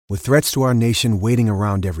With threats to our nation waiting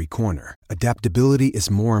around every corner, adaptability is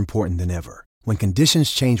more important than ever. When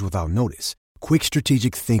conditions change without notice, quick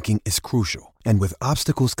strategic thinking is crucial. And with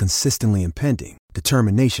obstacles consistently impending,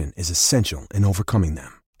 determination is essential in overcoming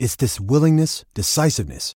them. It's this willingness,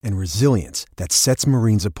 decisiveness, and resilience that sets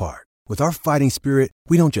Marines apart. With our fighting spirit,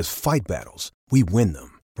 we don't just fight battles, we win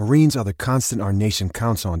them. Marines are the constant our nation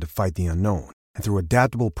counts on to fight the unknown. And through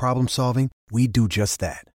adaptable problem solving, we do just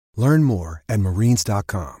that. Learn more at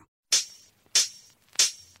marines.com.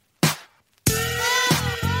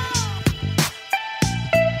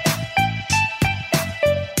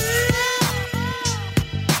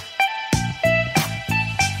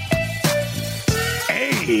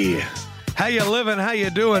 Hey, how you living? How you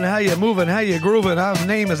doing? How you moving? How you grooving? My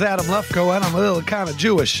name is Adam Lefkoe, and I'm a little kind of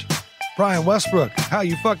Jewish. Brian Westbrook, how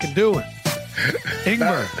you fucking doing?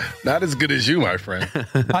 Ingber. Not as good as you, my friend.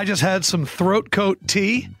 I just had some throat coat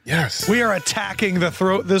tea. Yes. We are attacking the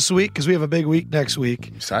throat this week because we have a big week next week.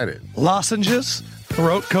 I'm excited. Lozenges,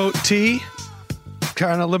 throat coat tea.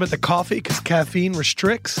 Trying to limit the coffee because caffeine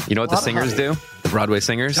restricts. You know what the singers do? The Broadway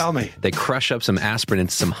singers? Tell me. They crush up some aspirin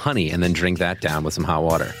into some honey and then drink that down with some hot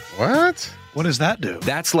water. What? What does that do?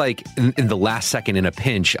 That's like in the last second in a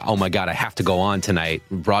pinch. Oh my God, I have to go on tonight.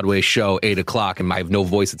 Broadway show, 8 o'clock, and I have no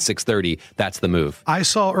voice at 6:30. That's the move. I've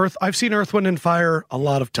seen Earth, Wind, and Fire a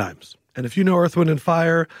lot of times. And if you know Earth, Wind, and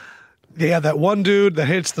Fire, they have that one dude that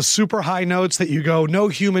hits the super high notes that you go, no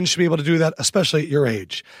human should be able to do that, especially at your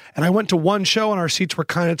age. And I went to one show and our seats were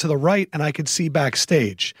kind of to the right and I could see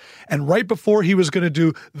backstage. And right before he was going to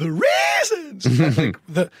do the reasons,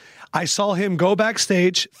 I saw him go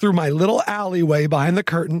backstage through my little alleyway behind the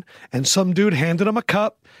curtain and some dude handed him a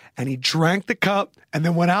cup and he drank the cup and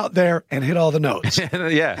then went out there and hit all the notes.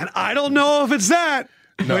 Yeah. And I don't know if it's that.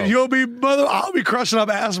 No. But I'll be crushing up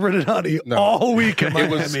aspirin and honey all week in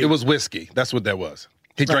Miami. It was whiskey. That's what that was.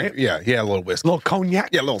 He drank, he had a little whiskey. A little cognac?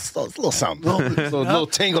 Yeah, a little something. little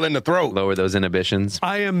tingle in the throat. Lower those inhibitions.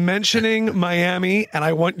 I am mentioning Miami, and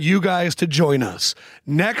I want you guys to join us.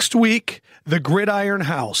 Next week, the Gridiron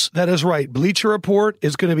House. That is right. Bleacher Report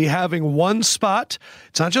is going to be having one spot.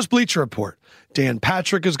 It's not just Bleacher Report. Dan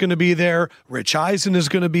Patrick is going to be there. Rich Eisen is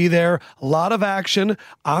going to be there. A lot of action.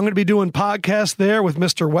 I'm going to be doing podcasts there with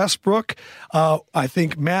Mr. Westbrook. I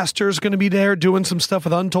think Master's going to be there doing some stuff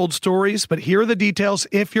with Untold Stories. But here are the details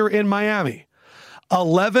if you're in Miami.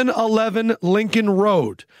 1111 Lincoln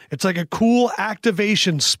Road. It's like a cool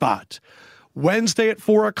activation spot. Wednesday at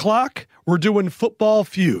 4 o'clock, we're doing Football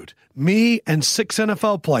Feud. Me and 6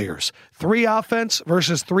 NFL players. 3 offense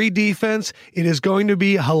versus 3 defense. It is going to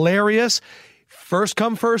be hilarious. First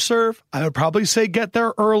come, first serve. I would probably say get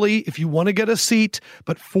there early if you want to get a seat,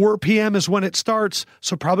 but 4 p.m. is when it starts,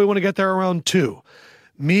 so probably want to get there around 2.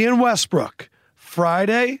 Me and Westbrook,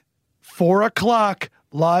 Friday, 4 o'clock,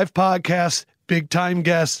 live podcast, big-time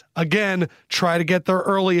guests. Again, try to get there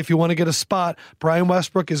early if you want to get a spot. Brian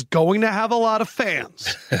Westbrook is going to have a lot of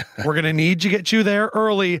fans. We're going to need to get you there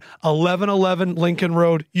early, 1111 Lincoln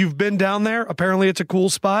Road. You've been down there. Apparently, it's a cool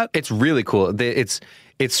spot. It's really cool.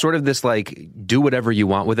 It's sort of this like do whatever you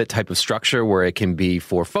want with it type of structure where it can be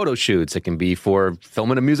for photo shoots, it can be for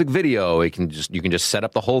filming a music video, you can just set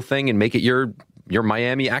up the whole thing and make it your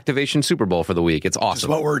Miami activation Super Bowl for the week. It's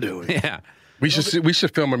awesome. That's what we're doing. Yeah. We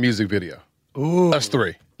should film a music video. Ooh. Us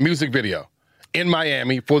 3. Music video. In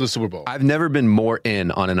Miami for the Super Bowl. I've never been more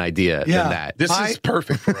in on an idea than that. This is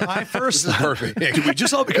perfect for us. This is perfect. Did we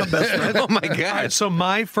just all become best friends? Oh, my God. All right, so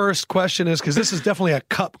my first question is, because this is definitely a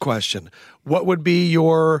cup question, what would be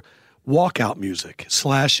your walkout music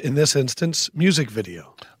 / in this instance, music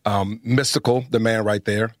video? Mystical, the man right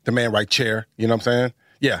there. The man right chair. You know what I'm saying?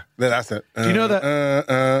 Yeah, that's it. Do you know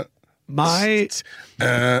that?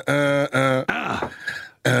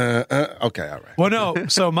 Okay, all right. Well, no.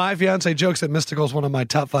 So my fiance jokes that Mystical is one of my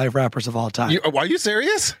top 5 rappers of all time. Are you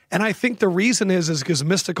serious? And I think the reason is because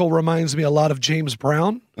Mystical reminds me a lot of James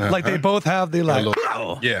Brown. Like they both have the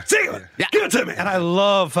Yeah. Sing it. Yeah. Give it to me. And I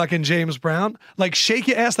love fucking James Brown. Like Shake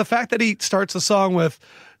Your Ass. The fact that he starts the song with,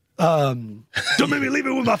 don't make me leave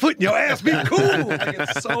it with my foot in your ass. Be cool. Like,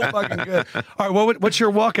 it's so fucking good. All right. What's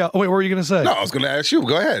your walkout? Oh, wait, what were you going to say? No, I was going to ask you.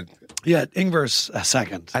 Go ahead. Yeah, Ingver's a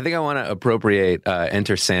second. I think I want to appropriate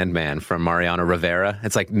Enter Sandman from Mariano Rivera.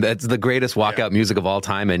 It's like, that's the greatest walkout music of all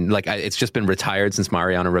time. And like, it's just been retired since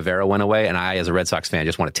Mariano Rivera went away. And I, as a Red Sox fan,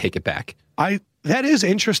 just want to take it back. That is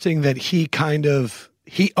interesting that he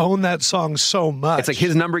owned that song so much. It's like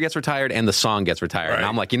his number gets retired and the song gets retired. Right. And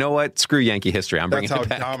I'm like, you know what? Screw Yankee history. I'm bringing it back.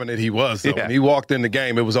 That's how dominant he was. Though. Yeah. When he walked in the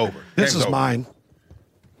game, it was over. This is mine.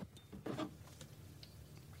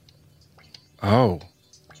 Oh.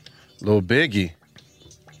 Little Biggie.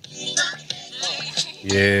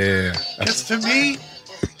 Yeah. Because to me,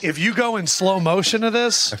 if you go in slow motion to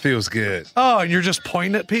this, That feels good. and you're just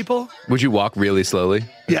pointing at people, Would you walk really slowly?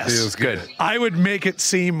 yes, Feels good. I would make it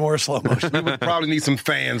seem more slow motion. We would probably need some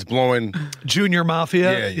fans blowing. Junior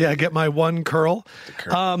Mafia, Yeah. get my one curl.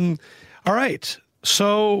 All right,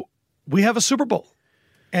 so we have a Super Bowl.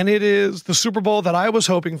 And it is the Super Bowl that I was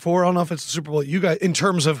hoping for. I don't know if it's the Super Bowl you guys, in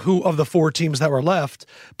terms of who of the four teams that were left,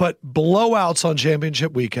 but blowouts on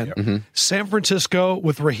championship weekend. Mm-hmm. San Francisco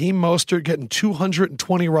with Raheem Mostert getting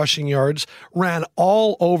 220 rushing yards, ran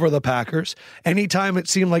all over the Packers. Anytime it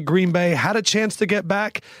seemed like Green Bay had a chance to get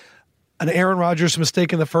back, an Aaron Rodgers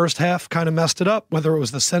mistake in the first half kind of messed it up, whether it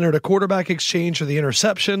was the center to quarterback exchange or the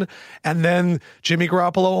interception. And then Jimmy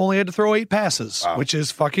Garoppolo only had to throw 8 passes, which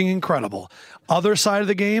is fucking incredible. Other side of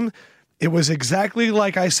the game, it was exactly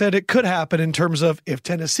like I said it could happen in terms of if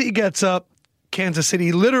Tennessee gets up, Kansas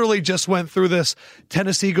City literally just went through this.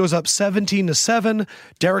 Tennessee goes up 17-7.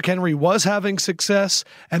 Derrick Henry was having success.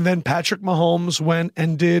 And then Patrick Mahomes went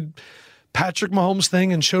and did Patrick Mahomes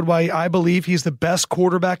thing and showed why I believe he's the best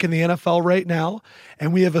quarterback in the NFL right now.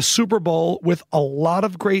 And we have a Super Bowl with a lot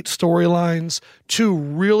of great storylines, 2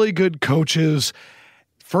 really good coaches.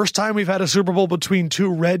 First time we've had a Super Bowl between 2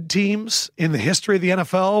 red teams in the history of the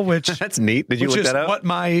NFL, which That's neat. Did you which look is that up?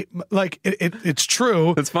 what it's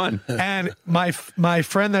true. That's fun. And my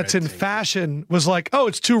friend that's in fashion was like, "Oh,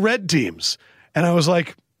 it's 2 red teams," and I was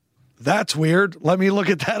like, "That's weird. Let me look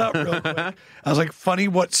at that up real quick." I was like, funny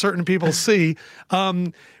what certain people see.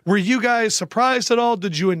 Were you guys surprised at all?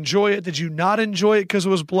 Did you enjoy it? Did you not enjoy it because it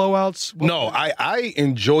was blowouts? No, I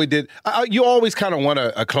enjoyed it. You always kind of want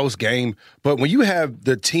a close game, but when you have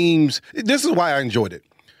the teams, this is why I enjoyed it.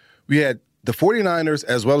 We had the 49ers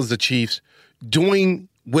as well as the Chiefs doing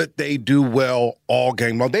what they do well all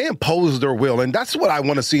game long. They impose their will, and that's what I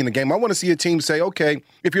want to see in the game. I want to see a team say, okay,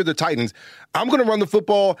 if you're the Titans, I'm going to run the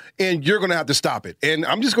football, and you're going to have to stop it. And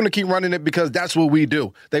I'm just going to keep running it because that's what we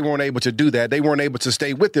do. They weren't able to do that. They weren't able to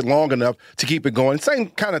stay with it long enough to keep it going. Same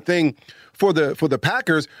kind of thing for the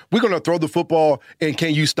Packers. We're going to throw the football, and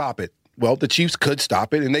can you stop it? Well, the Chiefs could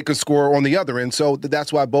stop it, and they could score on the other end. So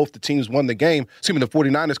that's why both the teams won the game. Excuse me, the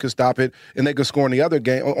 49ers could stop it, and they could score on the other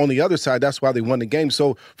game. On the other side, that's why they won the game.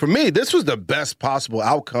 So for me, this was the best possible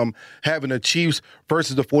outcome, having the Chiefs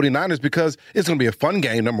versus the 49ers, because it's going to be a fun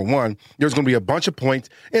game, number one. There's going to be a bunch of points,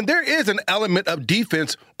 and there is an element of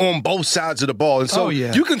defense on both sides of the ball. And so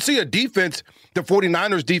you can see a defense, the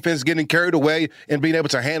 49ers defense, getting carried away and being able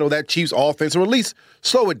to handle that Chiefs offense, or at least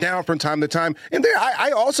slow it down from time to time. And there,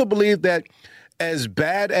 I also believe that as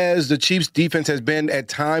bad as the Chiefs defense has been at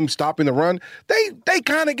times stopping the run, they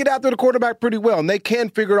kind of get after the quarterback pretty well, and they can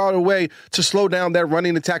figure out a way to slow down that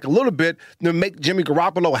running attack a little bit to make Jimmy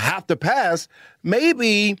Garoppolo have to pass.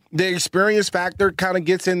 Maybe the experience factor kind of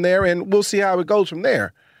gets in there, and we'll see how it goes from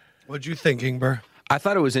there. What'd you think, Ingber? I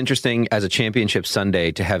thought it was interesting as a championship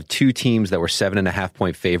Sunday to have 2 teams that were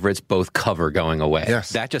 7.5-point favorites both cover going away.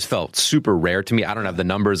 Yes. That just felt super rare to me. I don't have the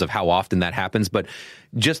numbers of how often that happens, but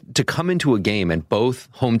just to come into a game and both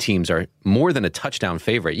home teams are more than a touchdown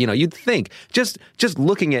favorite. You know, you'd think just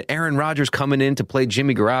looking at Aaron Rodgers coming in to play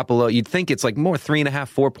Jimmy Garoppolo, you'd think it's like more 3.5,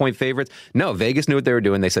 4-point favorites. No, Vegas knew what they were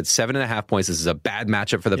doing. They said 7.5 points. This is a bad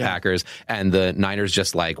matchup for the Packers, and the Niners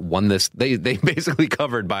just like won this. They basically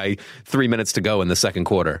covered by 3 minutes to go in the second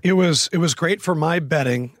quarter. It was great for my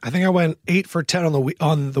betting. I think I went 8 for 10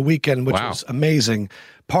 on the weekend, which was amazing.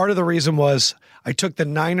 Part of the reason was I took the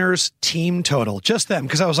Niners team total, just them,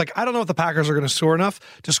 because I was like, I don't know if the Packers are going to score enough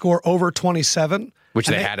to score over 27. Which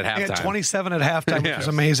they had at halftime. They had 27 at halftime, which was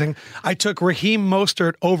amazing. I took Raheem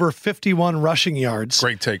Mostert over 51 rushing yards.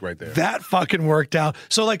 Great take right there. That fucking worked out.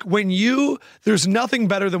 So, like, there's nothing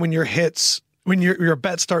better than when your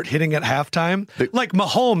bets start hitting at halftime. Like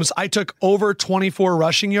Mahomes, I took over 24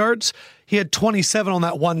 rushing yards. He had 27 on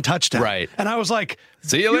that one touchdown. Right. And I was like,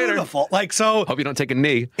 see you beautiful. later. Like, so hope you don't take a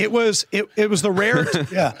knee. It was the rare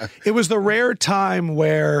it was the rare time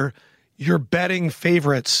where you're betting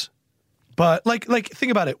favorites. But like think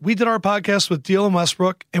about it. We did our podcast with Deal and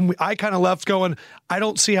Westbrook, and I kind of left going, I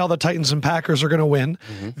don't see how the Titans and Packers are going to win.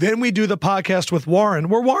 Mm-hmm. Then we do the podcast with Warren,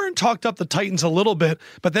 where Warren talked up the Titans a little bit,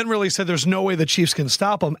 but then really said there's no way the Chiefs can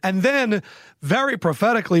stop them. And then very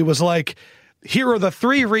prophetically was like, here are the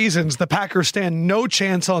 3 reasons the Packers stand no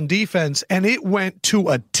chance on defense, and it went to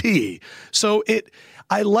a T. So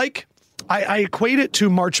I equate it to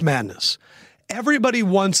March Madness. Everybody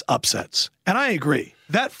wants upsets, and I agree.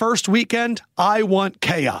 That first weekend, I want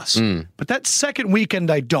chaos. But that second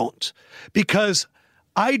weekend, I don't. Because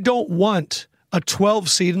I don't want a 12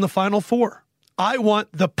 seed in the Final Four. I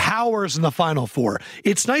want the powers in the Final Four.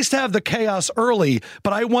 It's nice to have the chaos early,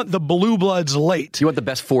 but I want the blue bloods late. You want the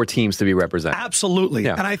best 4 teams to be represented. Absolutely.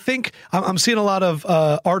 Yeah. And I think I'm seeing a lot of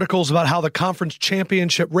articles about how the conference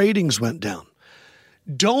championship ratings went down.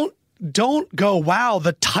 Don't go, wow,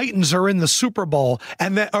 the Titans are in the Super Bowl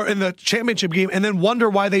or in the championship game, and then wonder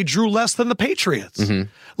why they drew less than the Patriots. Mm-hmm.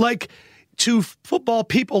 Like, to football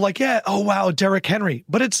people, like, yeah, oh, wow, Derrick Henry.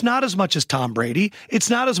 But it's not as much as Tom Brady. It's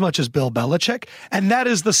not as much as Bill Belichick. And that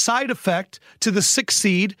is the side effect to the 6th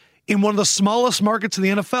seed in one of the smallest markets in the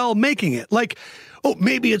NFL making it. Like, oh,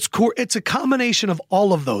 maybe it's it's a combination of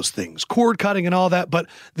all of those things, cord cutting and all that. But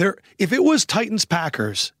if it was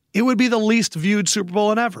Titans-Packers, it would be the least viewed Super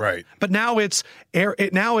Bowl in ever. Right. But now it's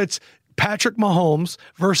Patrick Mahomes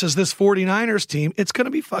versus this 49ers team. It's going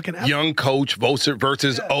to be fucking epic. Young coach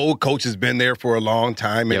versus old coach has been there for a long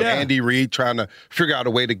time. And Andy Reid trying to figure out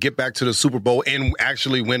a way to get back to the Super Bowl and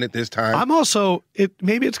actually win it this time. I'm also,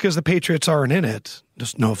 maybe it's because the Patriots aren't in it.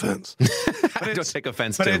 Just no offense. I don't take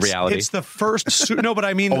offense to reality. It's the first, no, but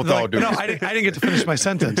I mean, I didn't get to finish my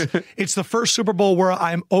sentence. It's the first Super Bowl where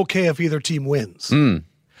I'm okay if either team wins.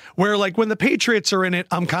 Where, like, when the Patriots are in it,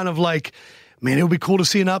 I'm kind of like, man, it would be cool to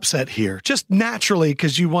see an upset here. Just naturally,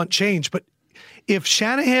 because you want change. But if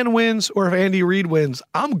Shanahan wins or if Andy Reid wins,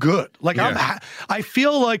 I'm good. Like, I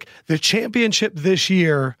feel like the championship this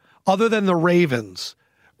year, other than the Ravens,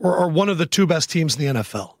 are one of the 2 best teams in the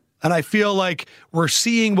NFL. And I feel like we're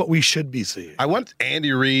seeing what we should be seeing. I want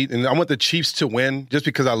Andy Reid, and I want the Chiefs to win just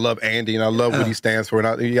because I love Andy and I love what he stands for.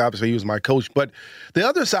 And he was my coach. But the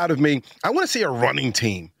other side of me, I want to see a running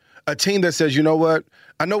team. A team that says, you know what?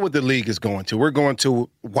 I know what the league is going to. We're going to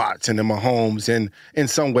Watson and Mahomes and, in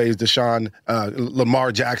some ways,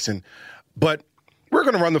 Lamar Jackson. But we're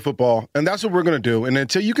going to run the football, and that's what we're going to do. And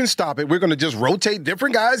until you can stop it, we're going to just rotate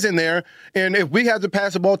different guys in there. And if we have to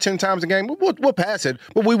pass the ball 10 times a game, we'll pass it,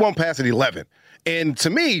 but we won't pass it 11. And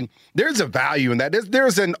to me, there's a value in that.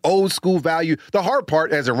 There's an old school value. The hard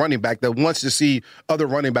part as a running back that wants to see other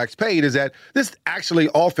running backs paid is that this actually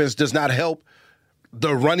offense does not help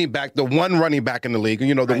the running back, the one running back in the league,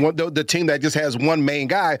 the team that just has one main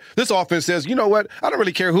guy. This offense says, you know what? I don't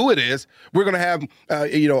really care who it is. We're going to have,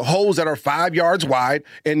 holes that are 5 yards wide,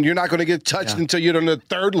 and you're not going to get touched until you're on the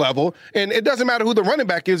 3rd level. And it doesn't matter who the running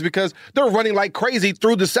back is because they're running like crazy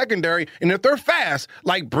through the secondary. And if they're fast,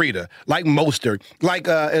 like Breida, like Mostert, like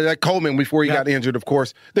Coleman before he got injured, of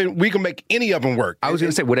course, then we can make any of them work. I was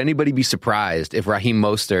going to say, would anybody be surprised if Raheem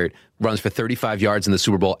Mostert runs for 35 yards in the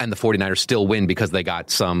Super Bowl and the 49ers still win because they got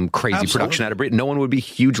some crazy production out of Breida? No one would be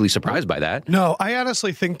hugely surprised by that. No, I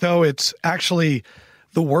honestly think, though, it's actually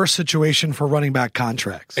the worst situation for running back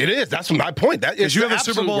contracts. It is. That's my point. That is, you have a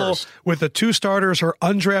Super Bowl with the 2 starters or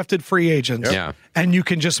undrafted free agents, and you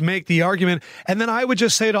can just make the argument. And then I would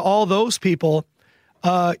just say to all those people,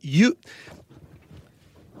 I've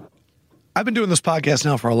been doing this podcast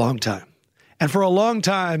now for a long time. And for a long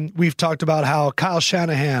time, we've talked about how Kyle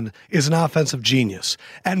Shanahan is an offensive genius.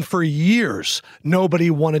 And for years,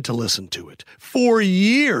 nobody wanted to listen to it. For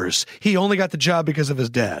years, he only got the job because of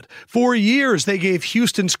his dad. For years, they gave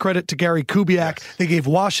Houston's credit to Gary Kubiak. Yes. They gave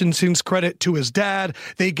Washington's credit to his dad.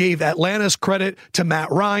 They gave Atlanta's credit to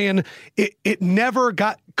Matt Ryan. It never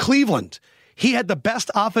got Cleveland. He had the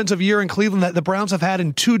best offensive year in Cleveland that the Browns have had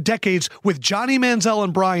in 2 decades with Johnny Manziel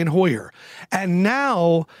and Brian Hoyer. And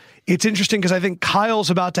now it's interesting because I think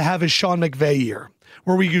Kyle's about to have his Sean McVay year,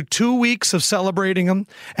 where we do 2 weeks of celebrating him.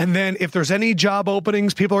 And then if there's any job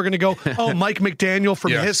openings, people are going to go, oh, Mike McDaniel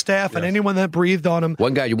from his staff and anyone that breathed on him.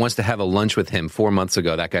 One guy who wants to have a lunch with him 4 months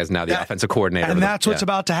ago. That guy's now the offensive coordinator. And that's what's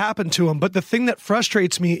about to happen to him. But the thing that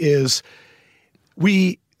frustrates me is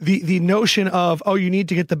the notion of, oh, you need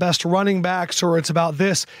to get the best running backs or it's about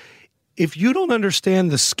this. If you don't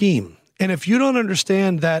understand the scheme, and if you don't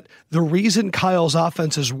understand that the reason Kyle's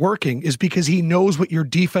offense is working is because he knows what your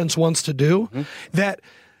defense wants to do, that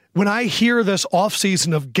when I hear this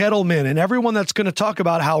offseason of Gettleman and everyone that's going to talk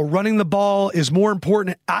about how running the ball is more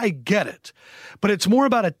important, I get it. But it's more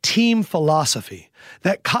about a team philosophy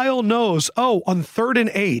that Kyle knows, on 3rd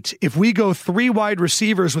and 8, if we go 3 wide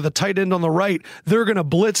receivers with a tight end on the right, they're going to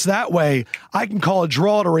blitz that way. I can call a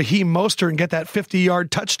draw to Raheem Mostert and get that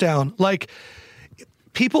 50-yard touchdown. Like,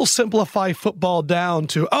 people simplify football down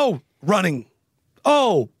to, running,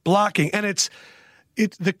 blocking. And it's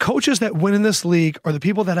the coaches that win in this league are the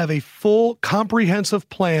people that have a full comprehensive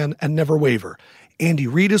plan and never waver. Andy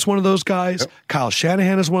Reid is one of those guys. Yep. Kyle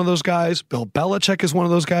Shanahan is one of those guys. Bill Belichick is one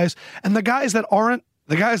of those guys. And the guys that aren't,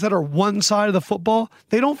 the guys that are one side of the football,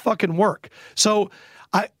 they don't fucking work. So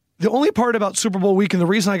the only part about Super Bowl week, and the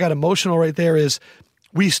reason I got emotional right there is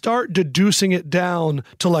we start deducing it down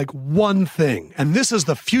to like one thing. And this is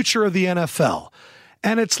the future of the NFL.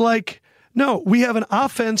 And it's like, no, we have an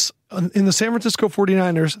offense in the San Francisco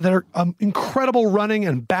 49ers that are incredible running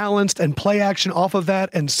and balanced and play action off of that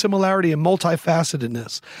and similarity and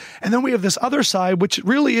multifacetedness. And then we have this other side, which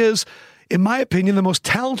really is, in my opinion, the most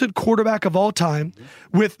talented quarterback of all time,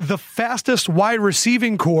 with the fastest wide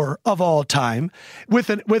receiving core of all time, with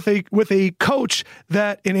a coach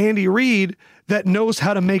that in Andy Reid that knows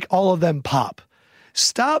how to make all of them pop.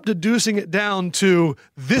 Stop deducing it down to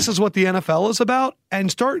this is what the NFL is about and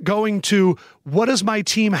start going to what does my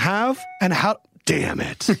team have and how. Damn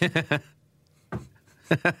it. We'll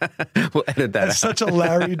edit that That's out. such a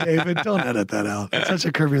Larry David. Don't edit that out. It's such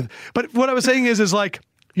a Kirby. But what I was saying is like,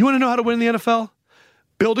 you want to know how to win in the NFL?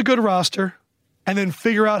 Build a good roster and then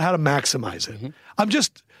figure out how to maximize it. Mm-hmm.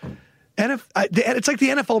 It's like the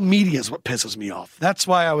NFL media is what pisses me off. That's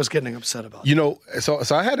why I was getting upset about it. You know, so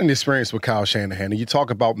I had an experience with Kyle Shanahan, and you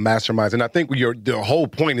talk about masterminds, and I think the whole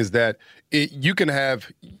point is that you can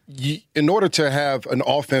have, in order to have an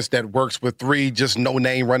offense that works with three just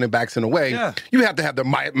no-name running backs in a way, you have to have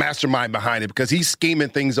the mastermind behind it because he's scheming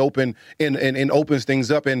things open and opens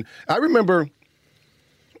things up. And I remember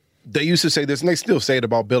they used to say this, and they still say it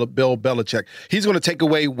about Bill Belichick. He's going to take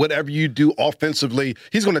away whatever you do offensively.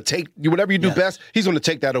 He's going to take whatever you do best. He's going to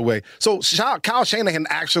take that away. So Kyle Shanahan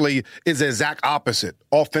actually is the exact opposite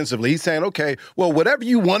offensively. He's saying, okay, well, whatever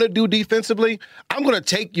you want to do defensively, I'm going to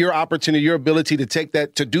take your opportunity, your ability to take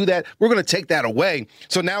that, to do that. We're going to take that away.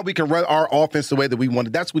 So now we can run our offense the way that we want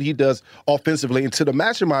it. That's what he does offensively. And to the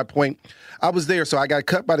mastermind point, I was there. So I got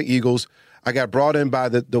cut by the Eagles. I got brought in by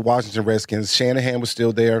the Washington Redskins. Shanahan was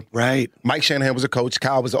still there. Right. Mike Shanahan was a coach.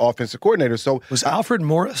 Kyle was the offensive coordinator. So was Alfred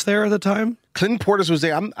Morris there at the time? Clinton Portis was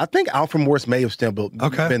there. I think Alfred Morris may have still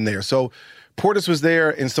been there. So Portis was there,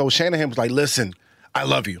 and so Shanahan was like, listen, I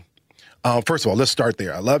love you. First of all, let's start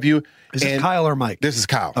there. I love you. Is this Kyle or Mike? This is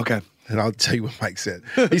Kyle. Okay. And I'll tell you what Mike said.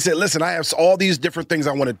 He said, listen, I have all these different things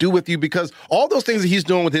I want to do with you because all those things that he's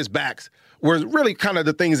doing with his backs were really kind of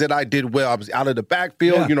the things that I did well. I was out of the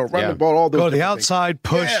backfield, run the ball, all those. Go to the outside,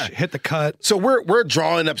 things. push, hit the cut. So we're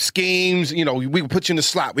drawing up schemes. We can put you in the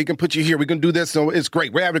slot. We can put you here. We can do this. So it's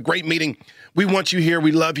great. We're having a great meeting. We want you here.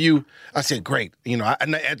 We love you. I said, great. And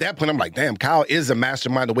at that point, I'm like, damn, Kyle is a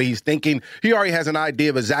mastermind the way he's thinking. He already has an idea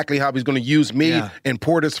of exactly how he's going to use me and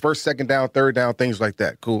Portis first, second down, third down, things like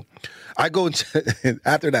that. Cool.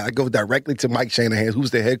 After that, I go directly to Mike Shanahan, who's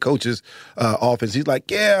the head coach's office. He's like,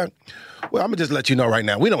 yeah, well, I'm going to just let you know right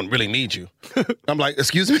now, we don't really need you. I'm like,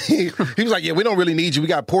 excuse me? He was like, yeah, we don't really need you. We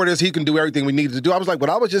got Portis. He can do everything we need to do. I was like,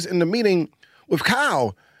 well, I was just in the meeting with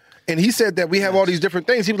Kyle, and he said that we have all these different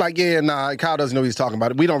things. He was like, yeah, nah, Kyle doesn't know what he's talking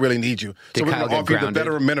about. We don't really need you. So we're going to offer you the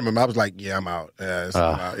better minimum. I was like, yeah, I'm out. I'm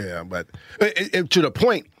out. Yeah, but to the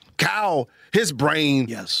point, Kyle, his brain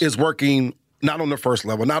is working not on the first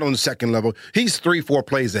level, not on the second level. He's 3-4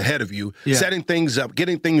 plays ahead of you, setting things up,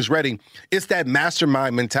 getting things ready. It's that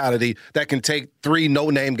mastermind mentality that can take 3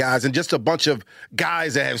 no-name guys and just a bunch of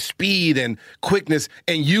guys that have speed and quickness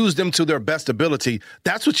and use them to their best ability.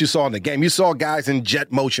 That's what you saw in the game. You saw guys in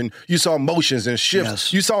jet motion. You saw motions and shifts.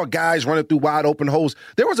 Yes. You saw guys running through wide open holes.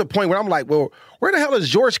 There was a point where I'm like, well, where the hell is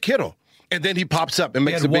George Kittle? And then he pops up and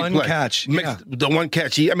makes a big play. Makes the one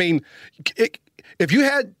catch. If you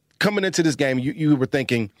had coming into this game, you were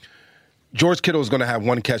thinking George Kittle is going to have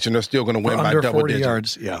one catch and they're still going to win by double digits.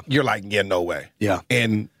 Yards. Yeah, you're like, yeah, no way. Yeah,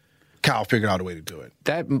 and Kyle figured out a way to do it.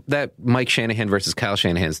 That Mike Shanahan versus Kyle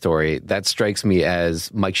Shanahan story, that strikes me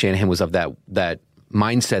as Mike Shanahan was of that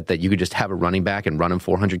mindset that you could just have a running back and run him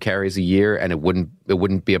 400 carries a year and it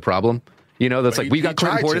wouldn't be a problem. That's like, we got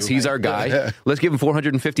Clinton Portis. He's our guy. Yeah. Let's give him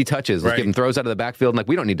 450 touches. Let's give him throws out of the backfield. And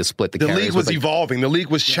we don't need to split the carries. The league was evolving. The league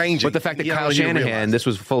was changing. But the fact that Kyle Shanahan, this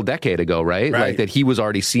was a full decade ago, right? Like that he was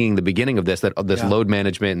already seeing the beginning of this load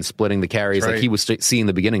management and splitting the carries. Like he was seeing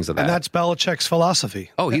the beginnings of that. And that's Belichick's philosophy.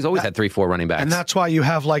 Oh, he's always had 3-4 running backs. And that's why you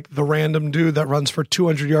have like the random dude that runs for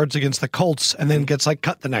 200 yards against the Colts and then gets like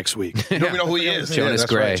cut the next week. You don't even know who he is. Jonas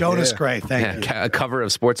Gray. Right. Jonas Gray. Thank you. A cover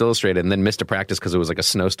of Sports Illustrated and then missed a practice because it was like a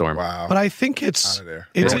snowstorm. Wow. But I think it's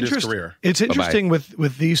interesting. It's interesting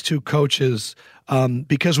with these two coaches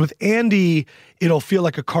because with Andy, it'll feel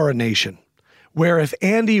like a coronation. Where if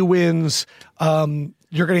Andy wins,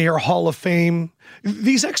 you're going to hear Hall of Fame.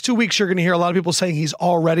 These next 2 weeks, you're going to hear a lot of people saying he's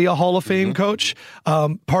already a Hall of Fame coach,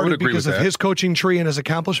 partly because of his coaching tree and his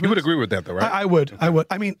accomplishments. You would agree with that, though, right? I would.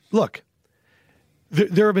 I mean, look.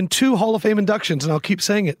 There have been 2 Hall of Fame inductions, and I'll keep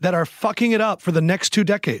saying it, that are fucking it up for the next 2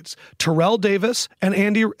 decades. Terrell Davis and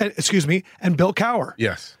and Bill Cowher.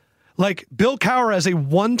 Yes. Like Bill Cowher as a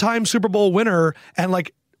one-time Super Bowl winner and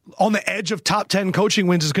like on the edge of top 10 coaching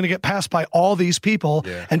wins is going to get passed by all these people.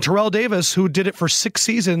 Yeah. And Terrell Davis, who did it for 6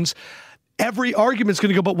 seasons, every argument's going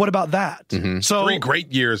to go, but what about that? So 3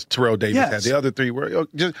 great years Terrell Davis had. The other 3 were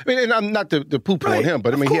just, and I'm not the poo-poo on him,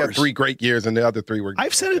 but I mean, he had 3 great years and the other 3 were.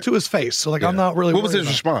 I've said it to his face. So I'm not really. What was his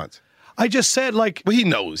response? I just said, well, he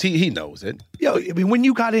knows. He knows it. I mean, when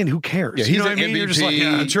you got in, who cares? Yeah, he's you know an what I mean? MVP, You're just like,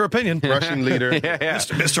 yeah, it's your opinion. Rushing leader.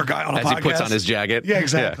 Mr. Guy on a As podcast. he puts on his jacket. Yeah,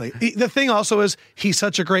 exactly. The thing also is he's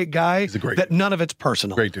such a great guy that none of it's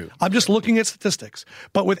personal. Great dude. I'm just looking at statistics.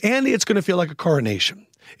 But with Andy, it's going to feel like a coronation.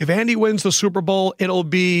 If Andy wins the Super Bowl, it'll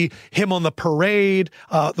be him on the parade.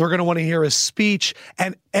 They're going to want to hear his speech.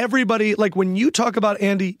 And everybody, like when you talk about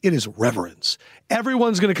Andy, it is reverence.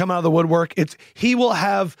 Everyone's going to come out of the woodwork. He will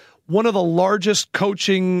have one of the largest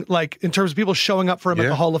coaching, like in terms of people showing up for him at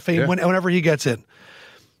the Hall of Fame whenever he gets in.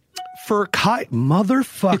 For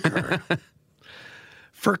motherfucker.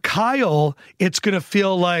 For Kyle, it's going to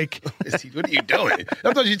feel like... What are you doing?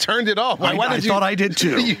 I thought you turned it off. I thought I did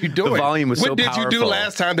too. What are you doing? The volume was so powerful. What did you do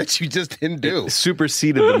last time that you just didn't do? It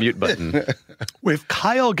superseded the mute button. If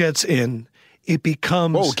Kyle gets in, it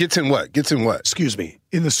becomes... Oh, gets in what? Excuse me.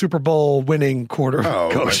 In the Super Bowl winning quarter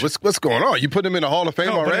coach. What's going on? You put him in the Hall of Fame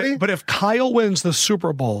already? But if Kyle wins the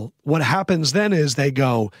Super Bowl, what happens then is they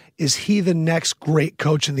go, is he the next great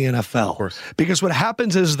coach in the NFL? Of course. Because what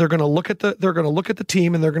happens is they're going to look at the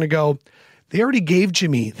team and they're going to go, they already gave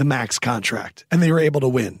Jimmy the max contract and they were able to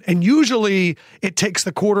win. And usually it takes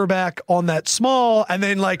the quarterback on that small and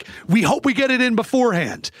then we hope we get it in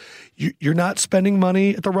beforehand. You're not spending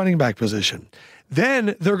money at the running back position.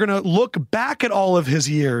 Then they're going to look back at all of his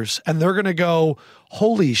years and they're going to go,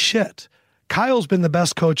 holy shit, Kyle's been the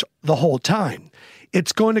best coach the whole time.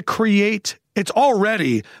 It's going to create, it's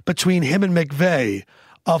already between him and McVay,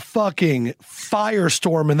 a fucking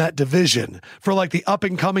firestorm in that division for the up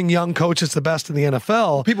and coming young coach that's the best in the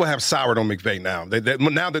NFL. People have soured on McVay now.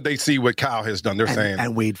 Now that they see what Kyle has done, they're saying.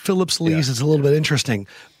 And Wade Phillips leaves is a little bit interesting.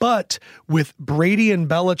 But with Brady and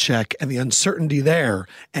Belichick and the uncertainty there,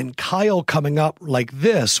 and Kyle coming up like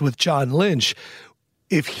this with John Lynch,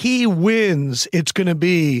 if he wins, it's going to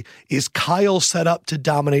be, is Kyle set up to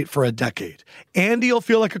dominate for a decade? Andy will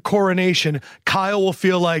feel like a coronation. Kyle will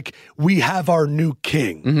feel like we have our new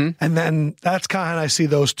king. And then that's kind of, I see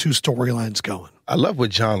those 2 storylines going. I love what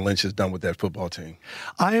John Lynch has done with that football team.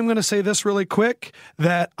 I am going to say this really quick,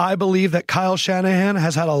 that I believe that Kyle Shanahan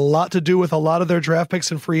has had a lot to do with a lot of their draft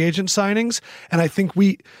picks and free agent signings. And I think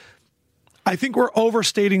we're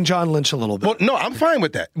overstating John Lynch a little bit. Well, no, I'm fine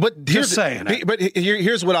with that. But here's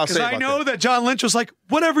here's what I'll say about I know that John Lynch was like,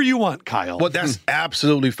 whatever you want, Kyle. Well, that's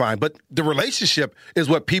absolutely fine. But the relationship is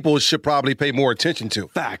what people should probably pay more attention to.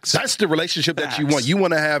 Facts. That's the relationship that you want. You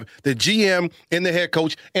want to have the GM and the head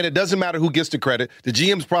coach, and it doesn't matter who gets the credit. The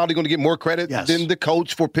GM's probably going to get more credit than the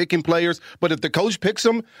coach for picking players. But if the coach picks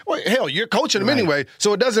them, well, hell, you're coaching them anyway.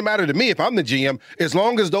 So it doesn't matter to me if I'm the GM. As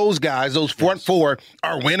long as those guys, those front 4,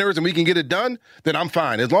 are winners and we can get it done, then I'm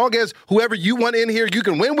fine. As long as whoever you want in here you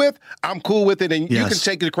can win with, I'm cool with it, and you can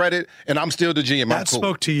take the credit, and I'm still the GM. That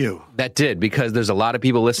spoke to you. That did, because there's a lot of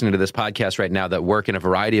people listening to this podcast right now that work in a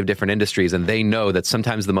variety of different industries, and they know that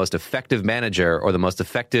sometimes the most effective manager or the most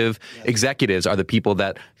effective executives are the people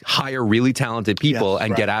that hire really talented people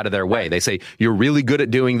and get out of their way. They say, you're really good at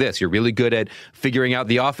doing this. You're really good at figuring out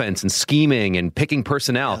the offense and scheming and picking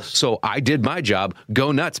personnel. So I did my job.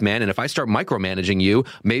 Go nuts, man. And if I start micromanaging you,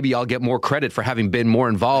 maybe I'll get more credit for having been more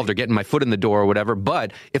involved or getting my foot in the door or whatever.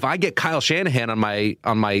 But if I get Kyle Shanahan on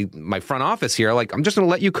my front office here, I'm just going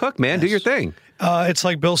to let you cook, man. Do your thing. It's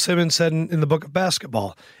like Bill Simmons said in the book of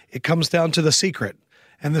basketball. It comes down to the secret.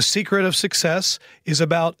 And the secret of success is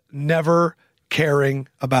about never caring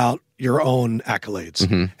about your own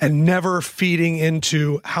accolades and never feeding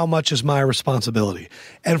into how much is my responsibility.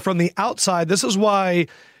 And from the outside, this is why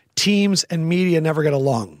teams and media never get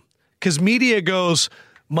along. Because media goes,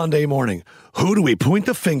 Monday morning, who do we point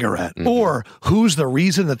the finger at? Or who's the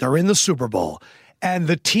reason that they're in the Super Bowl? And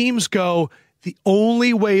the teams go, the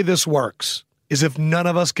only way this works is if none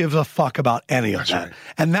of us gives a fuck about any of that. Right.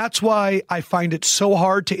 And that's why I find it so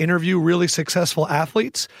hard to interview really successful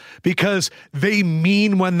athletes, because they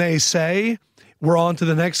mean when they say, we're on to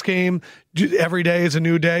the next game, every day is a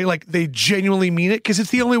new day. They genuinely mean it, because it's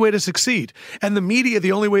the only way to succeed. And the media,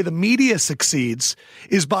 the only way the media succeeds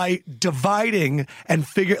is by dividing and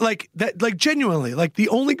genuinely, the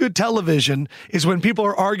only good television is when people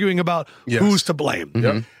are arguing about who's to blame.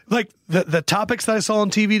 The topics that I saw on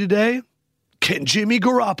TV today, can Jimmy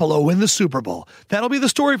Garoppolo win the Super Bowl? That'll be the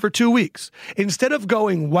story for 2 weeks. Instead of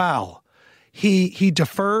going, wow, he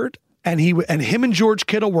deferred, and him and George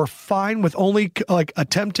Kittle were fine with only like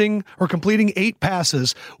attempting or completing 8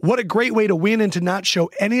 passes. What a great way to win and to not show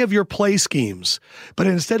any of your play schemes. But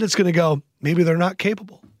instead it's going to go, maybe they're not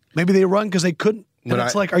capable. Maybe they run because they couldn't. And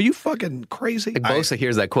it's like, are you fucking crazy? Bosa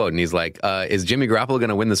hears that quote and he's like, is Jimmy Garoppolo going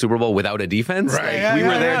to win the Super Bowl without a defense? Right. Like, Yeah, we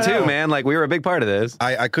were there too, man. Like, we were a big part of this.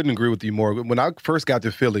 I couldn't agree with you more. When I first got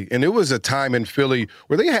to Philly, and it was a time in Philly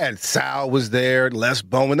where they had Sal was there, Les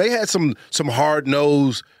Bowman. They had some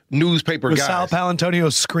hard-nosed newspaper Was guys. Sal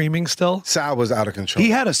Palantonio screaming still? Sal was out of control.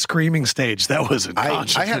 He had a screaming stage that was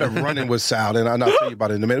unconscious. I had a run-in with Sal, and I'll tell you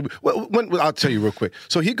about it in a minute. I'll tell you real quick.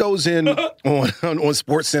 So he goes in on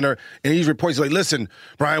Sports Center, and he's reporting, he's like, listen,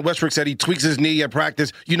 Brian Westbrook said he tweaks his knee at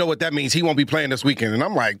practice. You know what that means. He won't be playing this weekend. And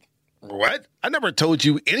I'm like, what? I never told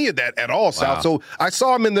you any of that at all, Sal. Wow. So I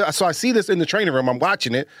saw him I see this in the training room. I'm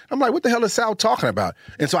watching it. I'm like, what the hell is Sal talking about?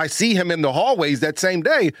 And so I see him in the hallways that same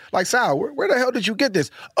day. Like, Sal, where the hell did you get this?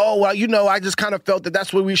 Oh, well, I just kind of felt that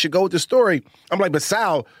that's where we should go with the story. I'm like, but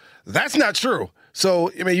Sal, that's not true.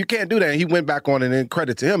 So, I mean, you can't do that. And he went back on and then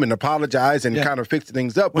credit to him and apologized and kind of fixed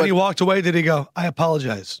things up. When he walked away, did he go, I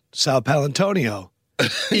apologize, Sal Palantonio?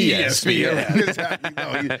 ESPN. Exactly.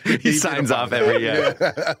 No, he signs off every year.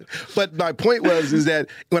 Yeah. But my point is that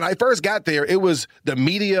when I first got there, it was the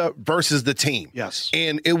media versus the team. Yes.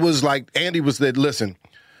 And it was like Andy was that, listen,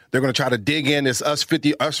 they're going to try to dig in. It's us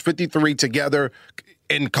 53 together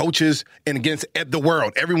and coaches and against the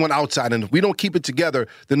world, everyone outside. And if we don't keep it together,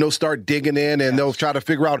 then they'll start digging in and they'll try to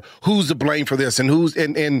figure out who's to blame for this and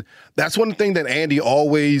and that's one thing that Andy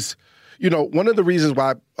always, one of the reasons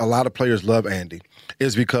why a lot of players love Andy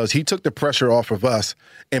is because he took the pressure off of us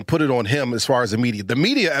and put it on him as far as the media. The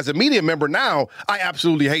media, as a media member now, I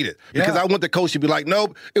absolutely hate it because I want the coach to be like,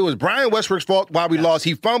 nope, it was Brian Westbrook's fault why we lost.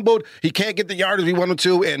 He fumbled. He can't get the yardage we wanted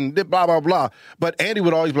to and blah, blah, blah. But Andy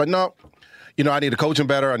would always be like, no, I need to coach him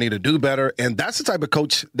better. I need to do better. And that's the type of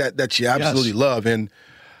coach that you absolutely love. And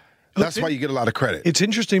that's why you get a lot of credit. It's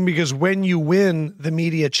interesting because when you win, the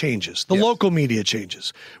media changes. The local media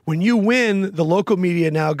changes. When you win, the local media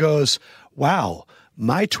now goes, wow,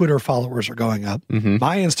 my Twitter followers are going up. Mm-hmm.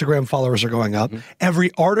 My Instagram followers are going up. Mm-hmm. Every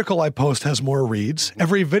article I post has more reads.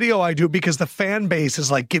 Every video I do, because the fan base is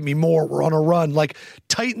like, give me more. We're on a run. Like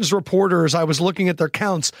Titans reporters, I was looking at their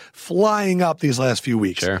counts flying up these last few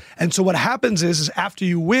weeks. Sure. And so what happens is after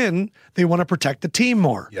you win, they want to protect the team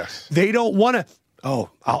more. Yes. They don't want to.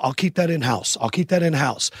 Oh, I'll keep that in-house. I'll keep that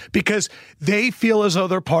in-house because they feel as though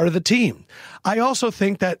they're part of the team. I also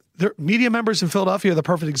think that their media members in Philadelphia are the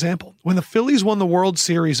perfect example. When the Phillies won the World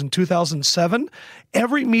Series in 2007,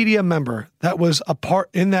 every media member that was a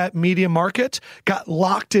part in that media market got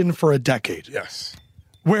locked in for a decade. Yes.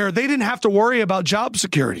 Where they didn't have to worry about job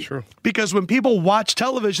security. True. Because when people watch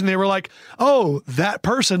television, they were like, oh, that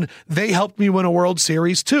person, they helped me win a World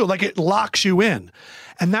Series too. Like it locks you in.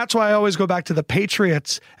 And that's why I always go back to the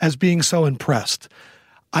Patriots as being so impressed.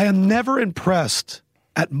 I am never impressed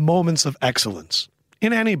at moments of excellence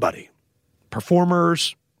in anybody,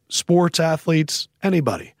 performers, sports athletes,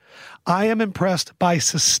 anybody. I am impressed by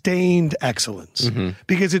sustained excellence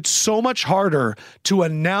because it's so much harder to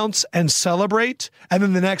announce and celebrate and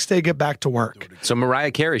then the next day get back to work. So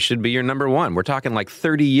Mariah Carey should be your number one. We're talking like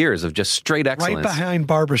 30 years of just straight excellence. Right behind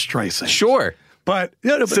Barbara Streisand. Sure. But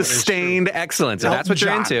sustained excellence. And that's what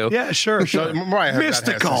you're into. Yeah, sure. No, Mariah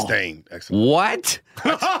Mystical. has sustained excellence. What?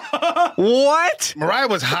 What? Mariah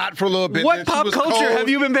was hot for a little bit. What then she pop was culture cold. have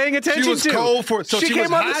you been paying attention to? She was cold she came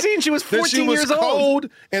was on hot, the scene. She was 14 then she was years old. cold,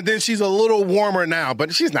 and then she's a little warmer now,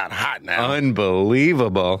 but she's not hot now.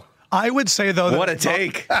 Unbelievable. I would say, though, that What a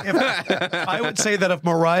take. I would say that if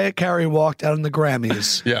Mariah Carey walked out on the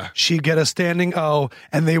Grammys, she'd get a standing O,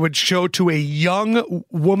 and they would show to a young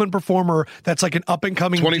woman performer that's like an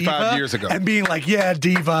up-and-coming 25 diva years ago. and being like, yeah,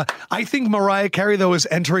 diva. I think Mariah Carey, though, is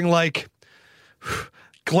entering like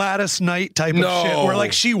Gladys Knight type of shit, where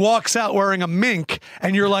like she walks out wearing a mink,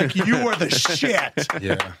 and you're like, you are the shit.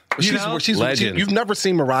 Yeah. Legend. You've never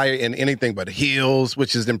seen Mariah in anything but heels,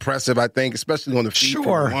 which is impressive, I think, especially on the feet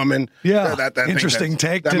for a woman. Yeah. That Interesting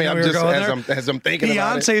take. I mean, I'm just there. as I'm thinking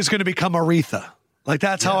about it. Beyonce is going to become Aretha. Like,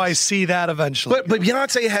 that's how I see that eventually. But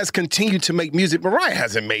Beyonce has continued to make music. Mariah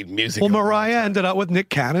hasn't made music. Well, Mariah ended up with Nick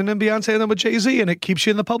Cannon, and Beyonce ended up with Jay-Z, and it keeps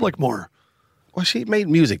you in the public more. Well, she made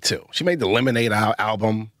music, too. She made the Lemonade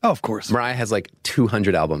album. Oh, of course. Mariah has like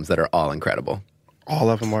 200 albums that are all incredible.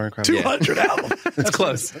 All of them are incredible. 200 albums. It's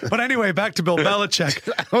close. But anyway, back to Bill Belichick.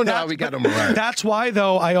 I don't know how we got to Mariah. That's why,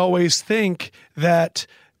 though, I always think that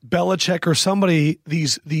Belichick or somebody,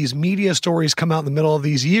 these media stories come out in the middle of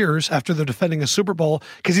these years after they're defending a Super Bowl,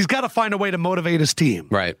 because he's got to find a way to motivate his team.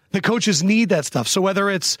 Right. The coaches need that stuff. So whether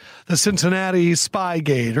it's the Cincinnati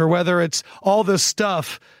Spygate or whether it's all this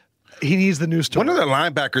stuff, he needs the news story. One of the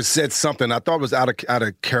linebackers said something I thought was out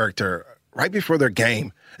of character right before their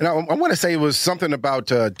game. And I want to say it was something about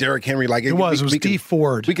Derrick Henry. Like it was D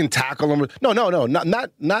Ford. We can tackle him. No,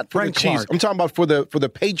 not for Frank the Chiefs. Clark. I'm talking about for the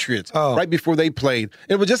Patriots. Right before they played,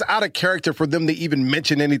 it was just out of character for them to even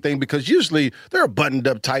mention anything, because usually they're a buttoned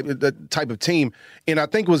up type of team. And I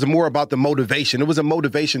think it was more about the motivation. It was a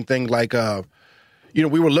motivation thing, like we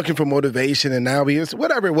were looking for motivation, and now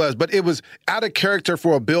whatever it was. But it was out of character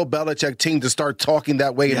for a Bill Belichick team to start talking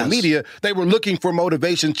that way in the media. They were looking for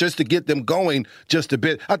motivation just to get them going just a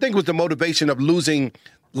bit. I think it was the motivation of losing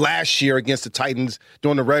last year against the Titans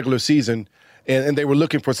during the regular season, and they were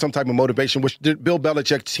looking for some type of motivation, which Bill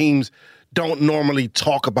Belichick teams don't normally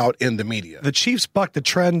talk about in the media. The Chiefs bucked the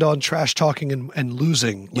trend on trash talking and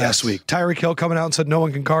losing last week. Tyreek Hill coming out and said no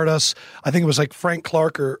one can guard us. I think it was like Frank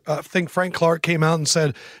Clark, Frank Clark came out and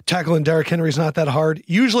said tackling Derrick Henry is not that hard.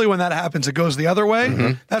 Usually when that happens, it goes the other way.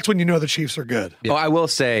 Mm-hmm. That's when you know the Chiefs are good. Yeah. Oh, I will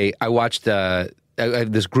say, I watched I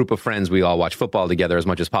have this group of friends, we all watch football together as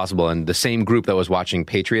much as possible, and the same group that was watching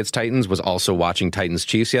Patriots-Titans was also watching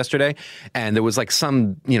Titans-Chiefs yesterday, and there was like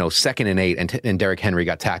some, 2nd and 8, and Derrick Henry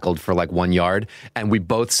got tackled for like 1 yard, and we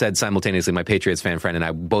both said simultaneously, my Patriots fan friend and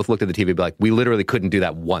I both looked at the TV and be like, we literally couldn't do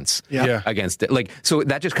that once against it. Like, so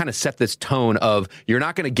that just kind of set this tone of, you're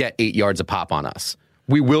not going to get 8 yards a pop on us.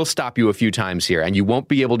 We will stop you a few times here, and you won't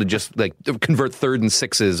be able to just like convert 3rd and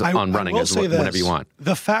 6s on running whenever you want.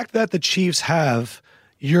 The fact that the Chiefs have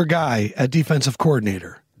your guy at defensive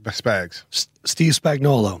coordinator, Spags, Steve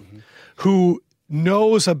Spagnuolo, who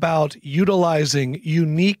knows about utilizing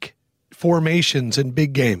unique formations in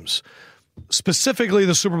big games. Specifically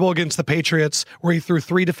the Super Bowl against the Patriots, where he threw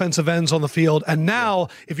 3 defensive ends on the field. And now,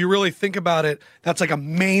 if you really think about it, that's like a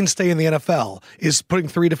mainstay in the NFL, is putting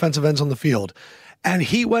 3 defensive ends on the field. And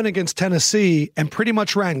he went against Tennessee and pretty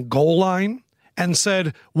much ran goal line and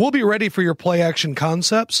said, we'll be ready for your play action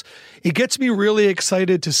concepts. It gets me really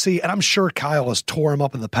excited to see, and I'm sure Kyle has tore him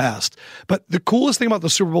up in the past, but the coolest thing about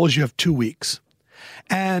the Super Bowl is you have 2 weeks.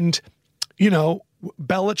 And,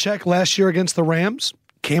 Belichick last year against the Rams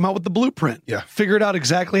came out with the blueprint, figured out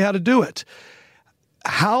exactly how to do it.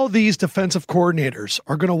 How these defensive coordinators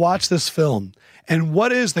are going to watch this film and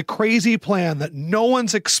what is the crazy plan that no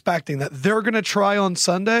one's expecting that they're going to try on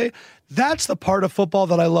Sunday, that's the part of football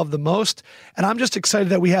that I love the most. And I'm just excited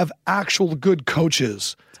that we have actual good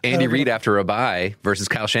coaches. Andy Reid after a bye versus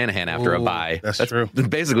Kyle Shanahan after a bye. That's true.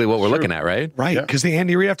 Basically what we're looking at, right? Right, because the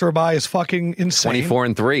Andy Reid after a bye is fucking insane.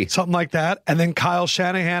 24-3. Something like that. And then Kyle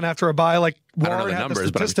Shanahan after a bye, like Warren had the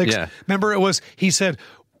statistics. Remember, he said,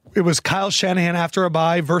 it was Kyle Shanahan after a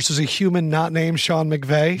bye versus a human not named Sean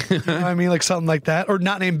McVay. You know what I mean? Like something like that. Or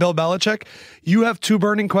not named Bill Belichick. You have 2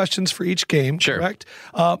 burning questions for each game, correct?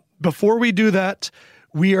 Before we do that,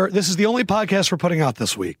 this is the only podcast we're putting out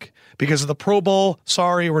this week because of the Pro Bowl.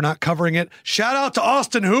 Sorry, we're not covering it. Shout out to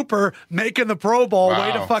Austin Hooper making the Pro Bowl.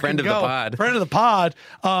 Way to fucking Friend of go. the pod. Friend of the pod.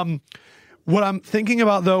 What I'm thinking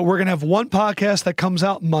about, though, we're going to have one podcast that comes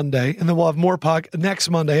out Monday, and then we'll have more next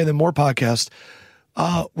Monday, and then more podcasts.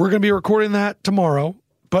 We're going to be recording that tomorrow.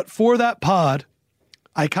 But for that pod,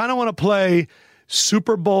 I kind of want to play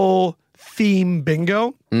Super Bowl theme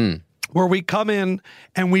bingo, where we come in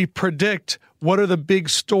and we predict what are the big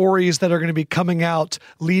stories that are going to be coming out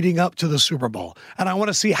leading up to the Super Bowl. And I want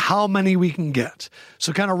to see how many we can get.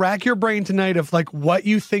 So kind of rack your brain tonight of like what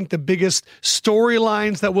you think the biggest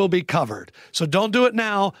storylines that will be covered. So don't do it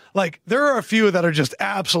now. Like there are a few that are just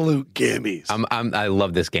absolute gimmies. I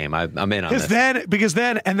love this game. I'm in on this. Because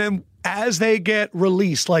then as they get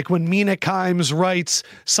released, like when Mina Kimes writes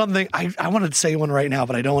something, I wanted to say one right now,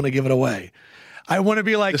 but I don't want to give it away. I want to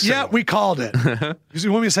be like, we called it.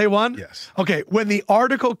 You want me to say one? Yes. Okay, when the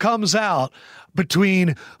article comes out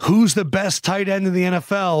between who's the best tight end in the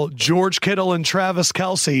NFL, George Kittle and Travis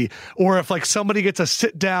Kelce, or if like somebody gets a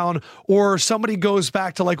sit down or somebody goes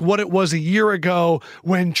back to like what it was a year ago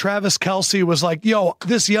when Travis Kelce was like, yo,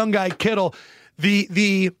 this young guy Kittle,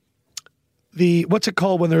 the what's it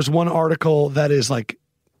called when there's one article that is like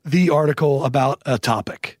the article about a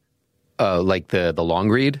topic? Like the long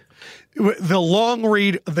read? The long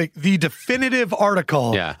read, the definitive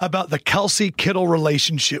article Yeah. about the Kelsey Kittle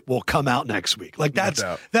relationship will come out next week. Like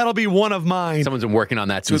that'll be one of mine. Someone's been working on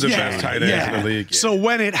that Two of since the June. best tight ends in the league. Yeah. So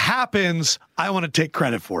when it happens, I want to take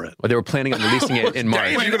credit for it. Well, they were planning on releasing it in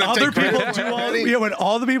March. You're gonna Other take people credit? do when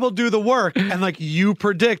all the people do the work, and like you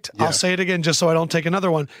predict, I'll say it again just so I don't take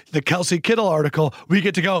another one. The Kelsey Kittle article, we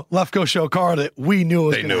get to go Lefkoe show car that we knew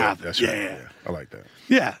was They going to knew it. happen. That's right. Yeah. I like that.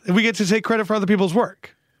 Yeah, we get to take credit for other people's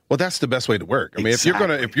work. Well, that's the best way to work. I mean, if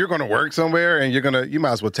you're gonna work somewhere and you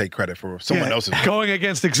might as well take credit for someone else's work. Going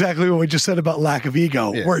against exactly what we just said about lack of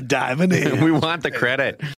ego. Yeah. We're diving in. We want the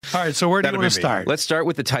credit. All right, so where do you want to start? Let's start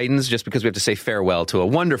with the Titans, just because we have to say farewell to a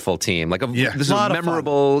wonderful team. This is a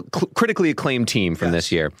memorable, critically acclaimed team from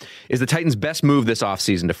this year. Is the Titans' best move this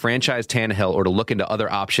offseason to franchise Tannehill or to look into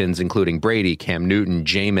other options, including Brady, Cam Newton,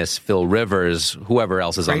 Jameis, Phil Rivers, whoever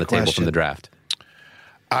else is on the table from the draft?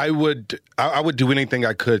 I would do anything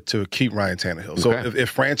I could to keep Ryan Tannehill. So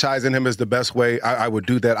if franchising him is the best way, I would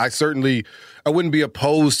do that. I wouldn't be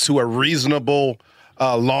opposed to a reasonable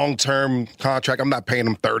long-term contract. I'm not paying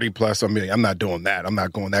him $30+ $1 million. I'm not doing that. I'm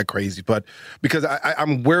not going that crazy. But because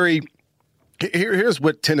I'm worried. Here's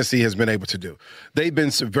what Tennessee has been able to do. They've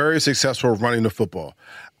been very successful running the football.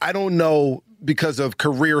 I don't know, because of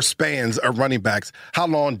career spans of running backs, how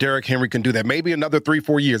long Derrick Henry can do that. Maybe another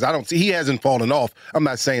 3-4 years. I don't see. He hasn't fallen off. I'm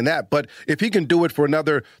not saying that. But if he can do it for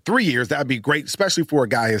another 3 years, that'd be great, especially for a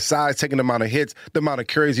guy his size, taking the amount of hits, the amount of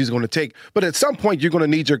carries he's going to take. But at some point, you're going to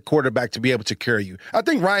need your quarterback to be able to carry you. I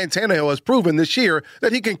think Ryan Tannehill has proven this year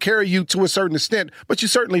that he can carry you to a certain extent, but you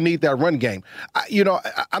certainly need that run game.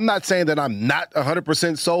 I'm not saying that I'm not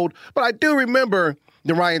 100% sold, but I do remember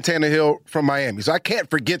the Ryan Tannehill from Miami. So I can't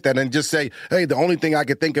forget that and just say, hey, the only thing I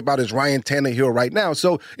can think about is Ryan Tannehill right now.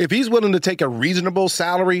 So if he's willing to take a reasonable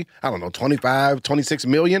salary, I don't know, $25, $26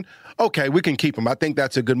 million, okay, we can keep him. I think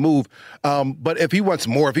that's a good move. But if he wants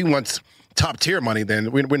more, if he wants top tier money, then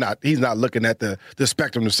he's not looking at the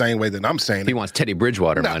spectrum the same way that I'm saying. If he wants Teddy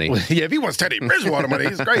Bridgewater money. Yeah, if he wants Teddy Bridgewater money,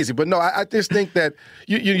 he's crazy. But no, I just think that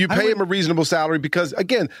you pay him a reasonable salary because,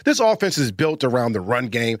 again, this offense is built around the run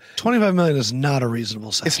game. $25 million is not a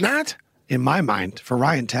reasonable salary. It's not? In my mind, for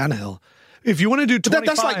Ryan Tannehill. If you want to do 25,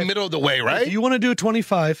 that's like middle of the way, right? If you want to do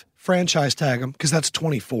 25, franchise tag him because that's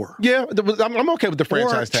 24. Yeah, I'm okay with the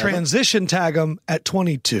franchise tag. Or transition tag him at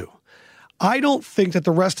 22. I don't think that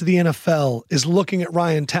the rest of the NFL is looking at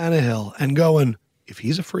Ryan Tannehill and going, if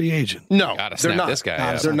he's a free agent. No, they're not. This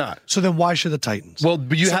guy, they're not. So then why should the Titans? Well,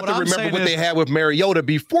 but you have to remember what they had with Mariota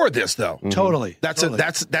before this, though. Totally. That's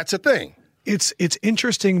a thing. It's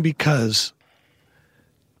interesting because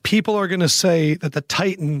people are going to say that the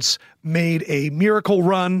Titans made a miracle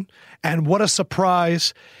run and what a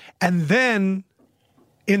surprise. And then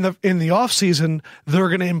in the offseason, they're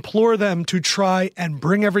going to implore them to try and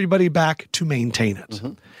bring everybody back to maintain it.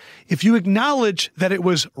 Mm-hmm. If you acknowledge that it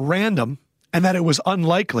was random and that it was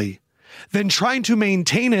unlikely, then trying to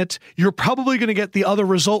maintain it, you're probably going to get the other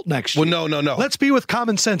result next year. Well, no. Let's be with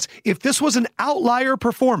common sense. If this was an outlier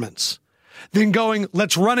performance, then going,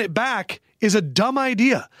 let's run it back is a dumb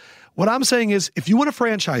idea. What I'm saying is, if you want to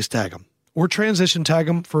franchise tag them or transition tag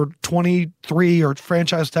them for 23 or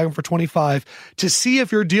franchise tag them for 25 to see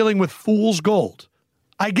if you're dealing with fool's gold,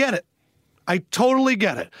 I get it. I totally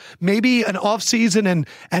get it. Maybe an offseason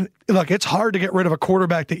and look, it's hard to get rid of a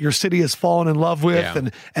quarterback that your city has fallen in love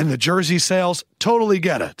with and the jersey sales. Totally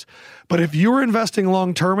get it. But if you're investing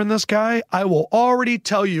long-term in this guy, I will already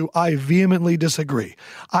tell you I vehemently disagree.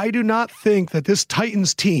 I do not think that this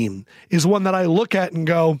Titans team is one that I look at and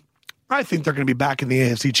go, I think they're going to be back in the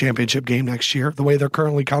AFC Championship game next year, the way they're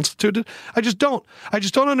currently constituted. I just don't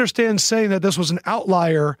understand saying that this was an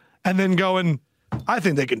outlier and then going, I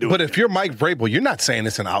think they can do it. But if you're Mike Vrabel, you're not saying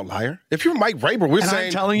it's an outlier. If you're Mike Vrabel, we're saying,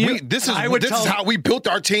 I'm telling you, this is how we built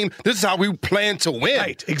our team. This is how we plan to win.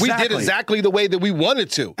 Right, exactly. We did exactly the way that we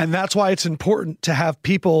wanted to. And that's why it's important to have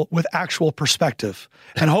people with actual perspective.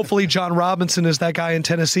 And hopefully John Robinson is that guy in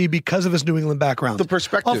Tennessee because of his New England background. The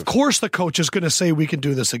perspective. Of course the coach is going to say we can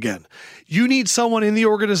do this again. You need someone in the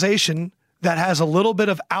organization that has a little bit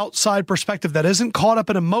of outside perspective that isn't caught up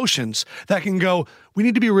in emotions that can go, we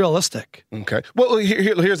need to be realistic. Okay. Well,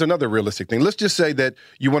 here's another realistic thing. Let's just say that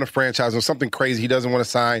you want to franchise him, something crazy he doesn't want to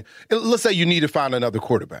sign. Let's say you need to find another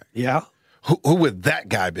quarterback. Yeah. Who would that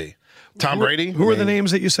guy be? Tom Brady? Who are the names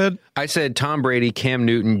that you said? I said Tom Brady, Cam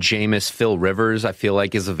Newton, Jameis, Phil Rivers, I feel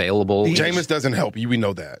like is available. Jameis doesn't help you. We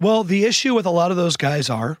know that. Well, the issue with a lot of those guys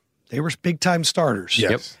are they were big-time starters.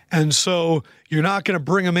 Yes. Yep. And so you're not going to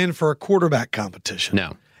bring them in for a quarterback competition.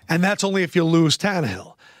 No. And that's only if you lose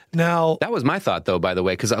Tannehill. Now, That was my thought, though, by the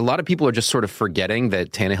way, because a lot of people are just sort of forgetting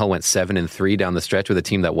that Tannehill went 7-3 down the stretch with a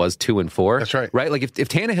team that was 2-4. That's right. Right? Like if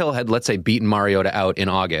Tannehill had, let's say, beaten Mariota out in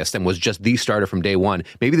August and was just the starter from day one,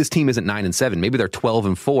 maybe this team isn't 9-7. Maybe they're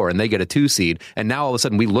 12-4 and they get a 2 seed. And now all of a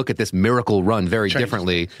sudden we look at this miracle run very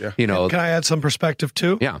differently. Yeah. You know, can I add some perspective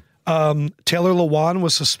too? yeah. Taylor Lewan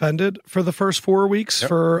was suspended for the first 4 weeks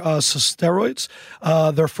for steroids.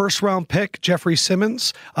 Their first round pick, Jeffrey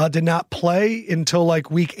Simmons, did not play until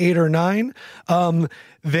like week 8 or 9.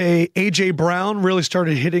 AJ Brown really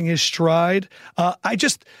started hitting his stride. I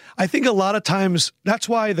think a lot of times that's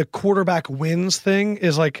why the quarterback wins thing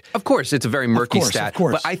is like. Of course, it's a very murky stat. Of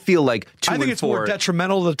course. But I feel like 2 I think and it's 4, more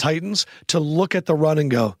detrimental to the Titans to look at the run and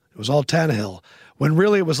go, it was all Tannehill, when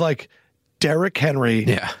really it was like Derrick Henry.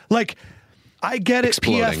 Yeah. Like, I get it,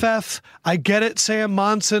 Exploding. PFF. I get it, Sam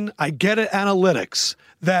Monson. I get it, analytics,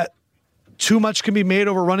 that too much can be made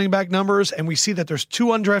over running back numbers, and we see that there's 2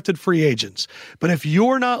 undrafted free agents. But if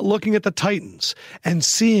you're not looking at the Titans and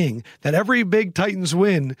seeing that every big Titans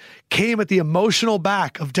win came at the emotional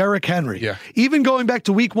back of Derrick Henry, even going back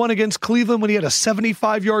to week 1 against Cleveland when he had a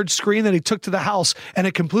 75-yard screen that he took to the house and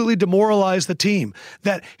it completely demoralized the team,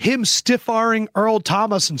 that him stiff-arring Earl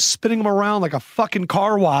Thomas and spinning him around like a fucking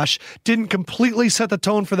car wash didn't completely set the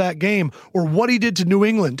tone for that game, or what he did to New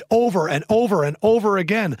England over and over and over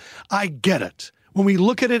again. I get it. When we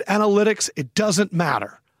look at it, analytics, it doesn't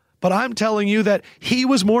matter. But I'm telling you that he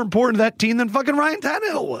was more important to that team than fucking Ryan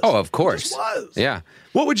Tannehill was. Oh, of course. He was. Yeah.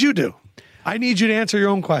 What would you do? I need you to answer your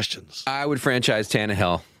own questions. I would franchise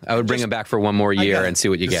Tannehill. I would bring him back for one more year and see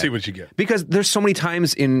what you get. See what you get. Because there's so many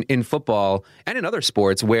times in football and in other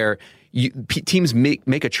sports where teams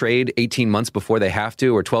make a trade 18 months before they have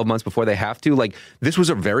to, or 12 months before they have to. Like, this was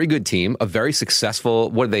a very good team, a very successful.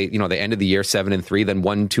 They ended the year 7-3, then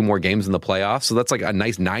won 2 more games in the playoffs. So that's like a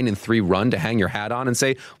nice 9-3 run to hang your hat on and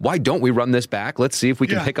say, why don't we run this back? Let's see if we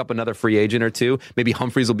can pick up another free agent or 2. Maybe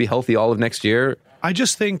Humphreys will be healthy all of next year. I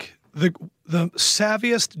just think the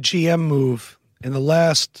savviest GM move in the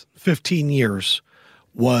last 15 years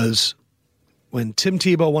was when Tim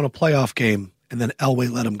Tebow won a playoff game and then Elway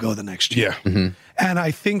let him go the next year. Yeah. Mm-hmm. And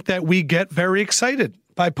I think that we get very excited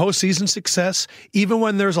by postseason success, even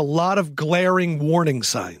when there's a lot of glaring warning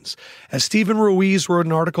signs. As Stephen Ruiz wrote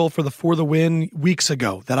an article for the For the Win weeks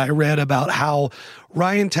ago that I read about how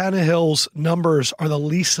Ryan Tannehill's numbers are the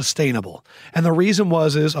least sustainable. And the reason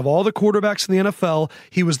is of all the quarterbacks in the NFL,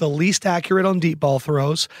 he was the least accurate on deep ball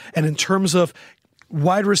throws. And in terms of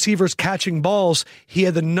wide receivers catching balls, he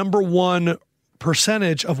had the number 1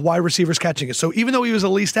 percentage of wide receivers catching it. So even though he was the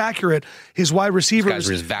least accurate, his wide receivers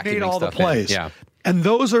made all the plays. Yeah. And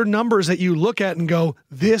those are numbers that you look at and go,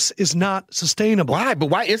 this is not sustainable. Why? But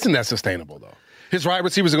why isn't that sustainable, though? His wide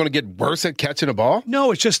receivers are going to get worse at catching a ball?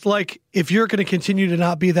 No, it's just like if you're going to continue to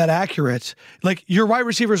not be that accurate, like your wide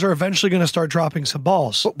receivers are eventually going to start dropping some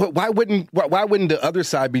balls. But why wouldn't the other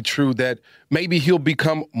side be true, that maybe he'll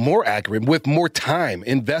become more accurate with more time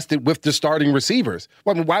invested with the starting receivers?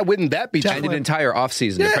 Well, I mean, why wouldn't that be true? And an entire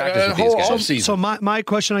offseason to practice with whole these guys. offseason. So my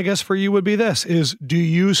question, I guess, for you would be this, is do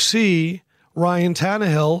you see Ryan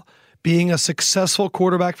Tannehill being a successful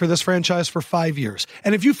quarterback for this franchise for 5 years?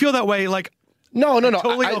 And if you feel that way, like, No.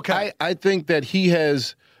 Totally okay. I think that he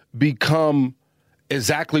has become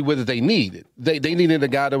exactly what they needed. They needed a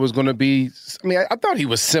guy that was going to be. I mean, I thought he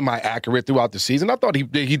was semi-accurate throughout the season. I thought he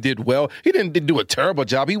did well. He didn't do a terrible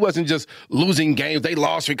job. He wasn't just losing games. They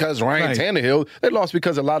lost because Ryan Tannehill. They lost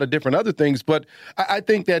because of a lot of different other things. But I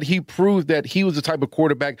think that he proved that he was the type of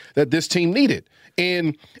quarterback that this team needed.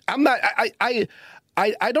 And I'm not.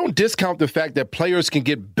 I don't discount the fact that players can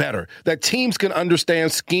get better, that teams can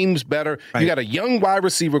understand schemes better. Right. You got a young wide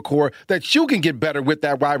receiver core that you can get better with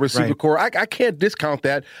that wide receiver core. I can't discount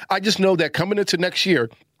that. I just know that coming into next year,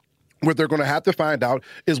 what they're going to have to find out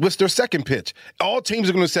is what's their second pitch. All teams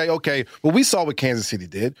are going to say, okay, well, we saw what Kansas City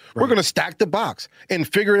did. Right. We're going to stack the box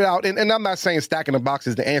and figure it out. And I'm not saying stacking the box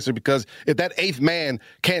is the answer, because if that 8th man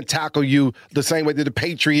can't tackle you the same way that the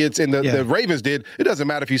Patriots and the Ravens did, it doesn't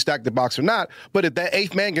matter if you stack the box or not. But if that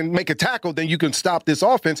 8th man can make a tackle, then you can stop this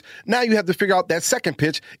offense. Now you have to figure out that second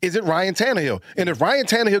pitch. Is it Ryan Tannehill? And if Ryan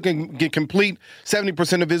Tannehill can complete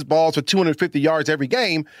 70% of his balls for 250 yards every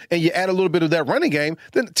game, and you add a little bit of that running game,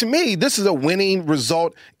 then to me, this is a winning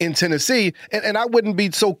result in Tennessee, and I wouldn't be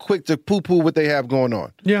so quick to poo-poo what they have going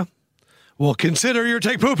on. Yeah. Well, consider your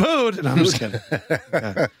take poo-pooed. No, I'm just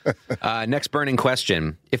kidding. Next burning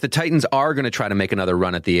question. If the Titans are going to try to make another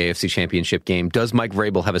run at the AFC Championship game, does Mike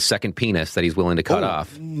Vrabel have a second penis that he's willing to cut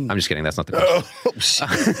off? I'm just kidding. That's not the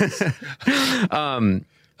question.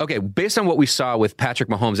 Okay, based on what we saw with Patrick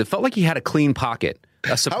Mahomes, it felt like he had a clean pocket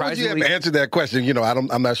How would you have answered that question? You know,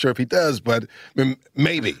 I'm not sure if he does, but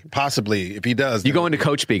maybe, possibly, if he does. You go into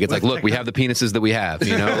coach speak. It's like, look, we have the penises that we have.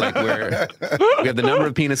 You know, like we have the number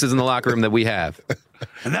of penises in the locker room that we have.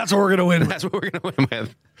 And that's what we're going to win. That's what we're going to win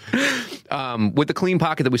with. With the clean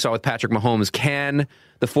pocket that we saw with Patrick Mahomes, can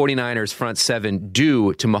the 49ers front seven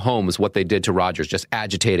do to Mahomes what they did to Rodgers, just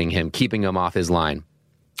agitating him, keeping him off his line?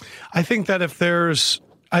 I think that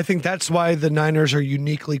I think that's why the Niners are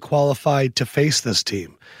uniquely qualified to face this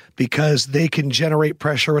team, because they can generate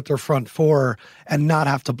pressure with their front four and not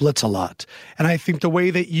have to blitz a lot. And I think the way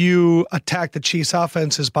that you attack the Chiefs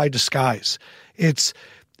offense is by disguise. It's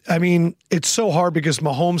so hard because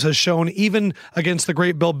Mahomes has shown, even against the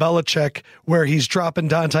great Bill Belichick, where he's dropping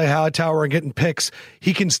Dante Hightower and getting picks,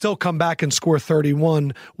 he can still come back and score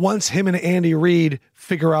 31 once him and Andy Reid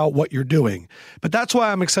figure out what you're doing. But that's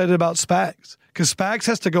why I'm excited about Spags, because Spags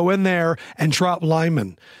has to go in there and drop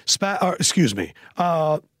linemen.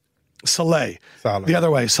 Saleh. The other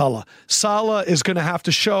way, Saleh. Saleh is going to have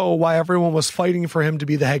to show why everyone was fighting for him to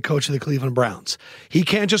be the head coach of the Cleveland Browns. He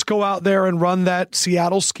can't just go out there and run that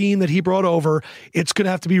Seattle scheme that he brought over. It's going to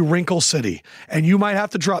have to be Wrinkle City. And you might have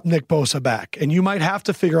to drop Nick Bosa back, and you might have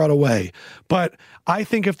to figure out a way. But I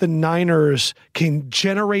think if the Niners can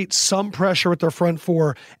generate some pressure with their front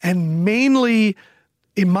four, and mainly,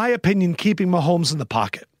 in my opinion, keeping Mahomes in the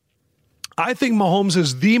pocket. I think Mahomes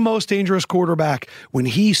is the most dangerous quarterback when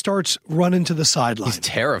he starts running to the sideline. He's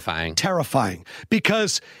terrifying. Terrifying.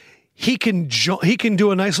 Because he can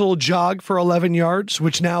do a nice little jog for 11 yards,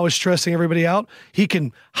 which now is stressing everybody out. He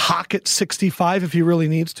can hawk at 65 if he really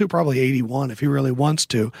needs to, probably 81 if he really wants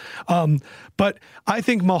to. But I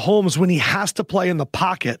think Mahomes, when he has to play in the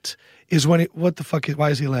pocket, is when what the fuck, why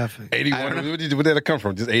is he laughing? 81, where did that come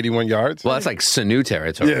from? Just 81 yards? Well, that's like Sanu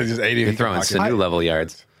territory. Yeah, just 80. You're throwing Sanu level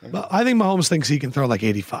yards. I think Mahomes thinks he can throw like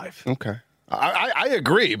 85. Okay. I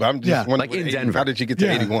agree, but I'm just wondering, like in Denver. How did you get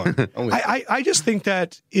to 81? I just think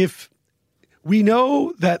that if we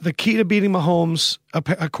know that the key to beating Mahomes,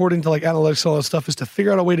 according to like analytics and all that stuff, is to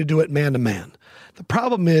figure out a way to do it man-to-man. The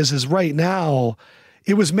problem is right now,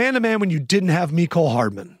 it was man-to-man when you didn't have Mecole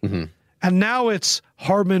Hardman. Mm-hmm. And now it's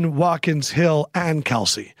Hardman, Watkins, Hill, and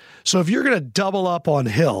Kelsey. So if you're going to double up on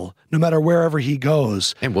Hill, no matter wherever he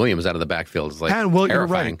goes. And Williams out of the backfield is like terrifying. You're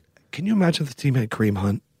right. Can you imagine if the team had Kareem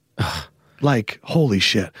Hunt? Like, holy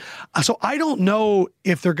shit. So I don't know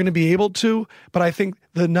if they're going to be able to, but I think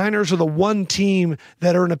the Niners are the one team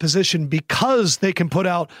that are in a position, because they can put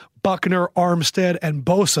out Buckner, Armstead, and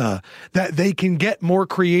Bosa, that they can get more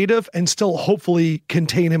creative and still hopefully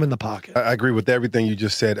contain him in the pocket. I agree with everything you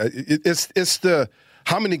just said. It's the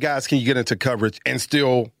how many guys can you get into coverage and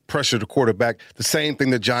still pressure the quarterback? The same thing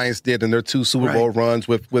the Giants did in their 2 Super Bowl runs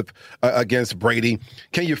with against Brady.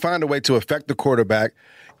 Can you find a way to affect the quarterback?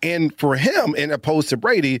 And for him, in opposed to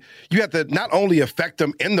Brady, you have to not only affect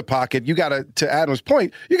him in the pocket, you got to Adam's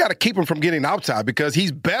point, you got to keep him from getting outside, because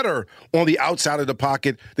he's better on the outside of the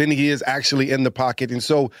pocket than he is actually in the pocket. And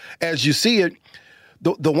so as you see it,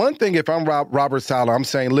 the one thing, if I'm Robert Saleh, I'm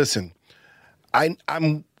saying, listen,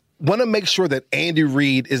 I'm want to make sure that Andy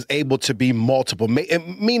Reid is able to be multiple,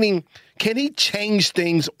 meaning can he change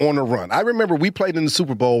things on a run? I remember we played in the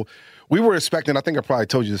Super Bowl. We were expecting, I think I probably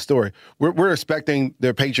told you the story, we're expecting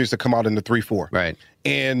the Patriots to come out in the 3-4. Right.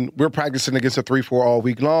 And we're practicing against a 3-4 all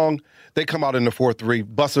week long. They come out in the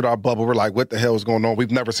 4-3, busted our bubble. We're like, what the hell is going on?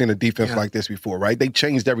 We've never seen a defense like this before, right? They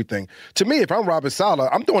changed everything. To me, if I'm Robert Saleh,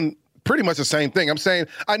 I'm doing pretty much the same thing. I'm saying,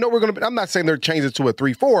 I know I'm not saying they're changing to a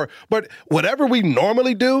 3-4, but whatever we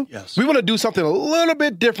normally do, we want to do something a little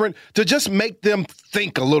bit different to just make them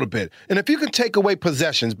think a little bit. And if you can take away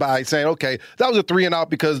possessions by saying, okay, that was a 3-and-out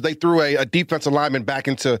because they threw a defensive lineman back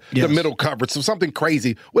into the middle coverage, so something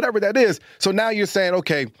crazy, whatever that is. So now you're saying,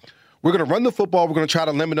 okay, we're going to run the football. We're going to try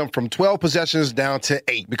to limit them from 12 possessions down to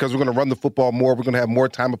 8 because we're going to run the football more. We're going to have more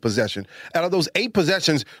time of possession. Out of those 8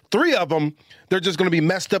 possessions, 3 of them, they're just going to be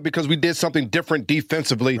messed up because we did something different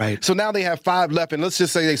defensively. Right. So now they have 5 left, and let's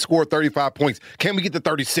just say they scored 35 points. Can we get to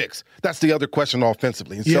 36? That's the other question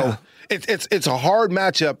offensively. And so it's a hard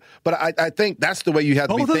matchup, but I think that's the way you have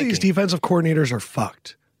to be thinking. Both of these defensive coordinators are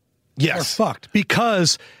fucked. Yes. They're fucked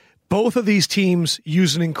because both of these teams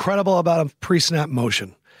use an incredible amount of pre-snap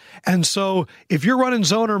motion. And so if you're running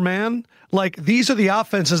zone or man, like these are the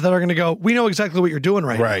offenses that are going to go, we know exactly what you're doing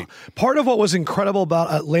right now. Part of what was incredible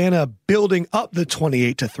about Atlanta building up the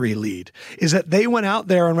 28-3 lead is that they went out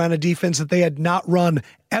there and ran a defense that they had not run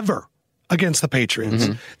ever against the Patriots.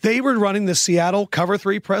 Mm-hmm. They were running the Seattle cover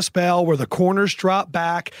 3 press bail where the corners drop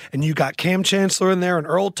back and you got Cam Chancellor in there and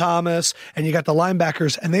Earl Thomas and you got the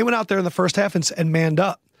linebackers, and they went out there in the first half and manned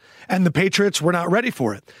up. And the Patriots were not ready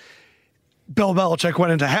for it. Bill Belichick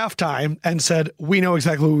went into halftime and said, we know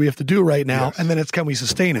exactly what we have to do right now. Yes. And then it's, can we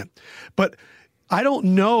sustain it? But I don't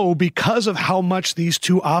know, because of how much these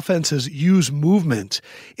two offenses use movement,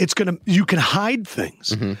 you can hide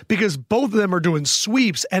things because both of them are doing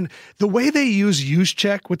sweeps. And the way they use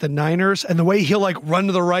check with the Niners and the way he'll like run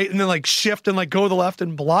to the right and then like shift and like go to the left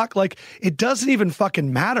and block, like it doesn't even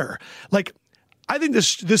fucking matter. Like, I think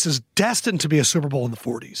this is destined to be a Super Bowl in the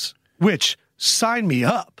 40s, which sign me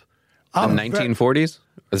up. The 1940s?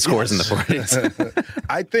 The scores in the 40s.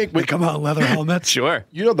 I think They come out in leather helmets. Sure.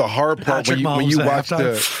 you know the hard part Patrick when you Mahomes at watch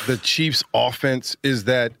halftime. the Chiefs offense is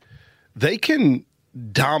that they can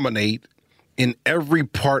dominate in every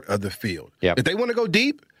part of the field. Yep. If they want to go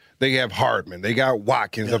deep, they have Hardman. They got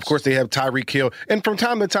Watkins. Of course, they have Tyreek Hill. And from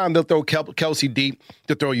time to time, they'll throw Kelsey deep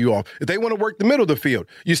to throw you off. If they want to work the middle of the field,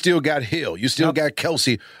 you still got Hill. You still got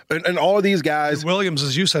Kelsey. And all of these guys. Williams,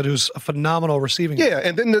 as you said, who's a phenomenal receiving. Yeah,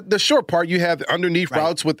 and then the short part, you have underneath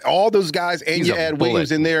routes with all those guys, and He's you a add bullet.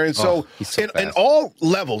 Williams in there. And so, he's so in fast. all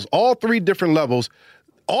levels, all three different levels,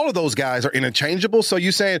 all of those guys are interchangeable. So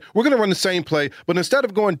you're saying, we're going to run the same play, but instead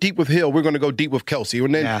of going deep with Hill, we're going to go deep with Kelsey.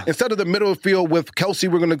 And then instead of the middle of the field with Kelsey,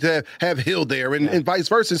 we're going to have Hill there and vice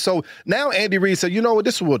versa. So now Andy Reid said, you know what,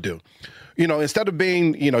 this is what we'll do. You know, instead of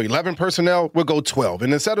being, 11 personnel, we'll go 12.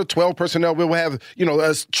 And instead of 12 personnel, we'll have,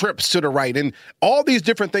 trips to the right. And all these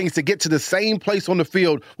different things to get to the same place on the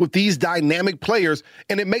field with these dynamic players.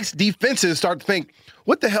 And it makes defenses start to think,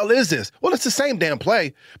 what the hell is this? Well, it's the same damn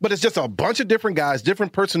play, but it's just a bunch of different guys,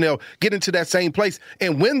 different personnel get into that same place.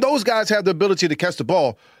 And when those guys have the ability to catch the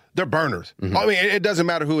ball, they're burners. I mean, it doesn't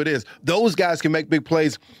matter who it is. Those guys can make big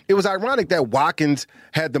plays. It was ironic that Watkins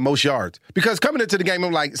had the most yards because coming into the game,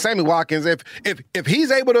 I'm like, Sammy Watkins, if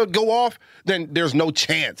he's able to go off, then there's no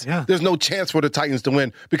chance. Yeah. There's no chance for the Titans to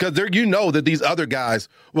win because that these other guys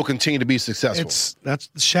will continue to be successful. That's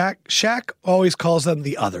Shaq always calls them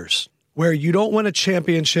the others, where you don't win a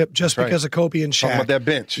championship just because of Kobe and Shaq. Talking about that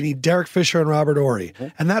bench. You need Derek Fisher and Robert Horry.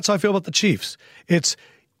 And that's how I feel about the Chiefs. It's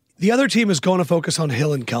the other team is going to focus on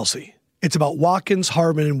Hill and Kelsey. It's about Watkins,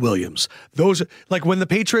 Hardman, and Williams. Those, like when the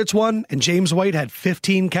Patriots won and James White had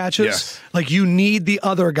 15 catches, like you need the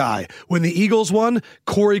other guy. When the Eagles won,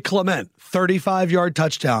 Corey Clement, 35-yard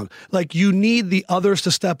touchdown. Like you need the others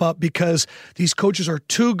to step up because these coaches are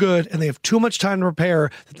too good and they have too much time to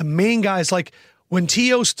prepare that the main guys, like when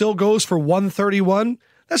T.O. still goes for 131,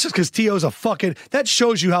 that's just because T.O.'s that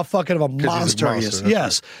shows you how fucking of a monster he is.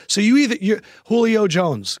 Yes. So Julio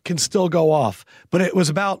Jones can still go off, but it was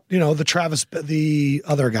about, the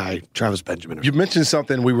other guy, Travis Benjamin. You mentioned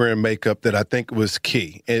something we were in makeup that I think was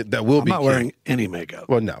key. That will be I'm not key. wearing any makeup.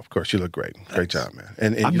 Well, no, of course. You look great. Great job, man.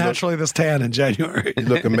 And I'm naturally this tan in January. You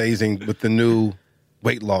look amazing with the new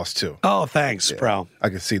weight loss, too. Oh, thanks, bro. I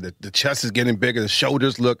can see that the chest is getting bigger. The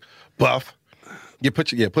shoulders look buff. You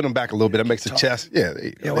put them back a little bit. That makes the chest. Yeah.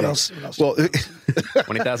 Yeah. What else? Well,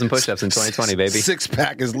 20,000 push-ups in 2020, baby. Six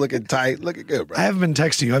pack is looking tight, looking good, bro. I haven't been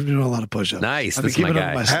texting you. I've been doing a lot of push-ups. Nice. I've been That's my keeping up guy.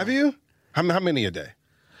 with myself. Have you? How many a day?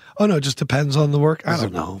 Oh, no, it just depends on the work. I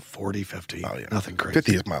don't know, 40, 50. Oh, yeah. Nothing crazy.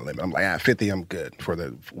 50 is my limit. I'm like, 50, I'm good for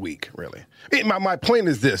the week, really. My point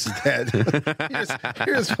is this, is that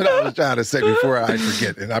here's what I was trying to say before I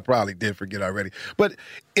forget, and I probably did forget already. But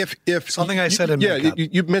if Something I said in makeup.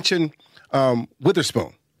 you mentioned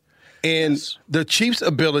Witherspoon. And the Chiefs'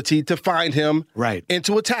 ability to find him and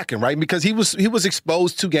to attack him, right? Because he was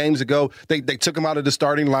exposed 2 games ago. They took him out of the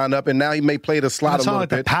starting lineup, and now he may play the slot a little like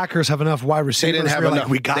bit. The Packers have enough wide receivers. They didn't have enough.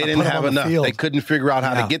 They didn't have enough. They couldn't figure out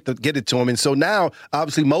how to get it to him. And so now,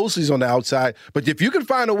 obviously, Mosley's on the outside. But if you can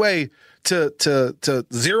find a way to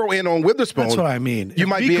zero in on Witherspoon, that's what I mean. You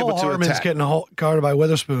might be able to Harmon's attack. Getting guarded by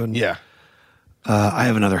Witherspoon. Yeah. I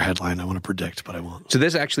have another headline I want to predict, but I won't. So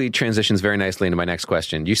this actually transitions very nicely into my next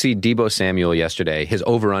question. You see Deebo Samuel yesterday, his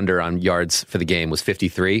over-under on yards for the game was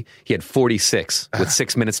 53. He had 46 with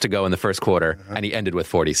 6 minutes to go in the first quarter, and he ended with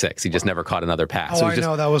 46. He just never caught another pass. Oh, I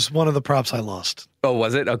know. That was one of the props I lost. Oh,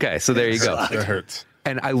 was it? Okay, so there you go. That hurts.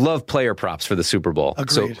 And I love player props for the Super Bowl. Agreed.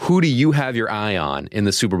 So who do you have your eye on in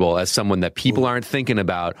the Super Bowl as someone that people aren't thinking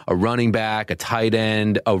about? A running back, a tight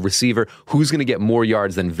end, a receiver? Who's going to get more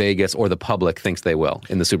yards than Vegas or the public thinks they will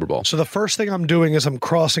in the Super Bowl? So the first thing I'm doing is I'm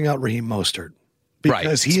crossing out Raheem Mostert.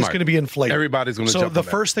 Because he is going to be inflated. Everybody's going to jump on the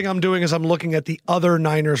that. first thing I'm doing is I'm looking at the other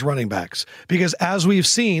Niners running backs. Because as we've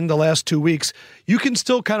seen the last 2 weeks, you can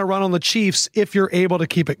still kind of run on the Chiefs if you're able to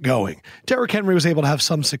keep it going. Derrick Henry was able to have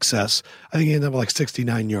some success. I think he ended up with like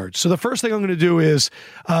 69 yards. So the first thing I'm going to do is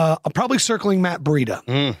I'm probably circling Matt Breida.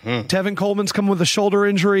 Tevin Coleman's coming with a shoulder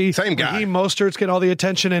injury. Same guy. Raheem Mostert's getting all the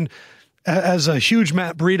attention. And as a huge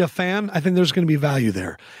Matt Breida fan, I think there's going to be value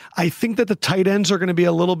there. I think that the tight ends are going to be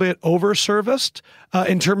a little bit over-serviced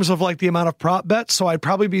in terms of like the amount of prop bets. So I'd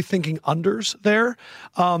probably be thinking unders there.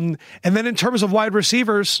 And then in terms of wide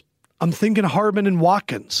receivers, I'm thinking Hardman and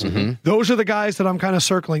Watkins. Those are the guys that I'm kind of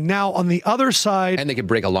circling. Now, on the other side... And they could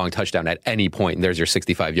break a long touchdown at any point, and there's your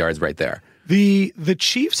 65 yards right there. The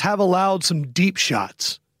Chiefs have allowed some deep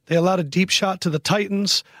shots. They allowed a deep shot to the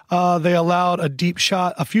Titans. They allowed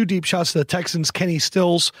a few deep shots to the Texans, Kenny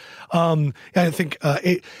Stills. And I think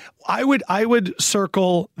I would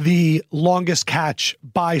circle the longest catch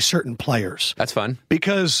by certain players. That's fun.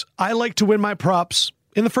 Because I like to win my props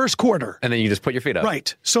in the first quarter. And then you just put your feet up.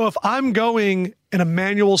 Right. So if I'm going an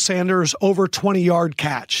Emmanuel Sanders over 20-yard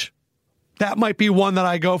catch, that might be one that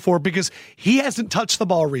I go for because he hasn't touched the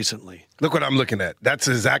ball recently. Look what I'm looking at. That's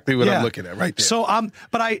exactly what I'm looking at right there. So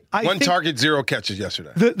but I one think target, 0 catches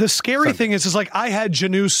yesterday. The scary thing is like I had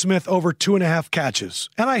Janu Smith over 2.5 catches,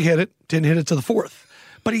 and I hit it. Didn't hit it to the fourth.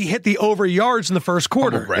 But he hit the over yards in the first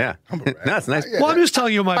quarter. Yeah. That's nice. Well, I'm just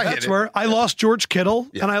telling you my bets were. I lost George Kittle,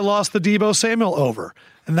 and I lost the Deebo Samuel over.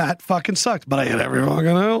 And that fucking sucked, but I hit every fucking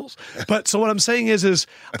else. But so what I'm saying is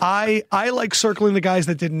I like circling the guys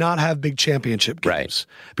that did not have big championship games. Right.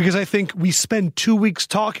 Because I think we spend 2 weeks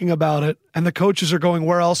talking about it, and the coaches are going,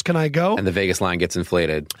 where else can I go? And the Vegas line gets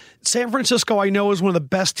inflated. San Francisco, I know, is one of the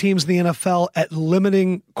best teams in the NFL at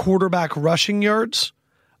limiting quarterback rushing yards.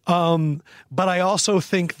 But I also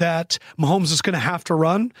think that Mahomes is going to have to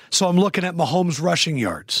run. So I'm looking at Mahomes rushing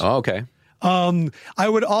yards. Oh, okay. I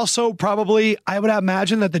would also I would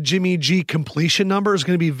imagine that the Jimmy G completion number is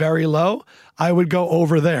going to be very low. I would go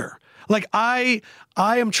over there. Like I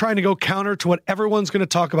am trying to go counter to what everyone's going to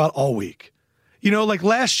talk about all week. You know, like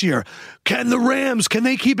last year, can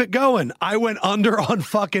they keep it going? I went under on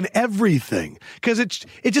fucking everything because it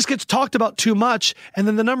just gets talked about too much and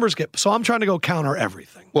then the numbers so I'm trying to go counter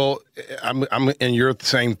everything. Well, I'm in your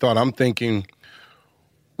same thought. I'm thinking,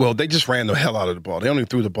 well, they just ran the hell out of the ball. They only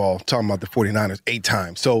threw the ball, talking about the 49ers, 8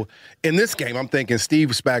 times. So in this game, I'm thinking Steve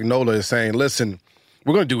Spagnuolo is saying, listen,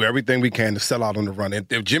 we're going to do everything we can to sell out on the run.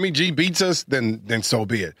 If Jimmy G beats us, then so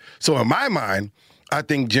be it. So in my mind, I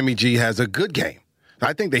think Jimmy G has a good game.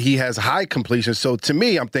 I think that he has high completion. So to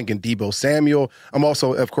me, I'm thinking Deebo Samuel. I'm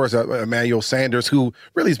also, of course, Emmanuel Sanders, who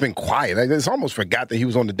really has been quiet. I just almost forgot that he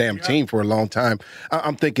was on the damn team for a long time.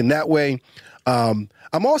 I'm thinking that way. I'm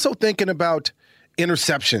also thinking about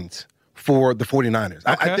interceptions for the 49ers.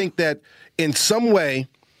 Okay. I think that in some way,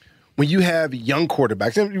 when you have young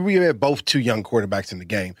quarterbacks, and we have both 2 young quarterbacks in the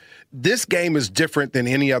game, this game is different than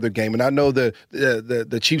any other game. And I know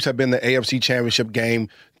the Chiefs have been in the AFC Championship game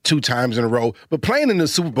 2 times in a row, but playing in the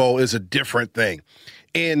Super Bowl is a different thing.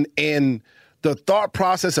 And the thought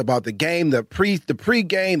process about the game, the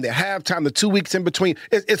pregame, the halftime, the 2 weeks in between,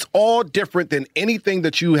 it's all different than anything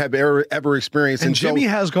that you have ever experienced. And Jimmy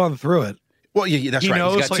has gone through it. Well, yeah, that's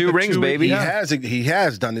right. He's got 2 rings, baby. He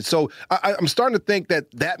has done it. So I'm starting to think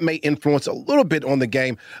that may influence a little bit on the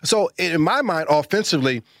game. So in my mind,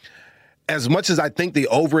 offensively, as much as I think the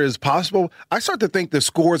over is possible, I start to think the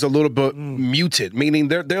score is a little bit muted, meaning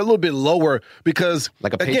they're a little bit lower because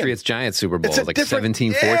like a Patriots-Giants Super Bowl, like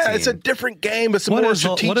 17-14. Yeah, it's a different game. It's more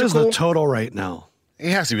strategical. What is the total right now?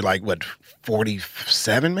 It has to be like,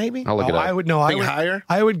 47 maybe? I'll look it up. Higher?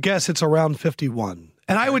 I would guess it's around 51.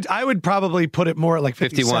 And I would probably put it more at like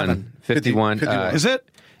 57. 51. Is it?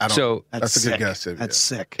 That's a good guess. That's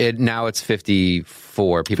sick. Now it's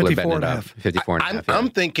 54. People are betting it up. 54 and a half. I'm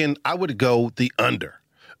thinking I would go the under.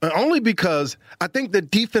 Only because I think the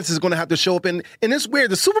defense is going to have to show up. And it's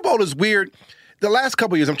weird. The Super Bowl is weird. The last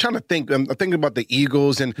couple of years, I'm trying to think. I'm thinking about the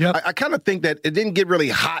Eagles. And I kind of think that it didn't get really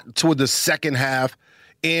hot toward the second half.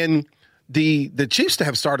 And the Chiefs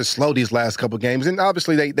have started slow these last couple of games, and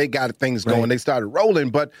obviously they got things going. Right. They started rolling,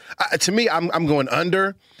 but to me, I'm going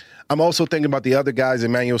under. I'm also thinking about the other guys: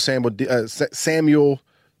 Emmanuel Sanders,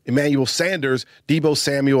 Deebo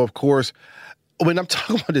Samuel, of course. When I'm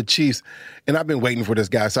talking about the Chiefs, and I've been waiting for this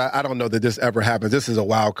guy, so I don't know that this ever happens. This is a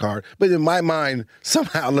wild card, but in my mind,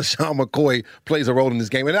 somehow LaShawn McCoy plays a role in this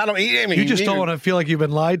game, and I don't. You just don't want to feel like you've been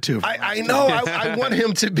lied to. I know. I want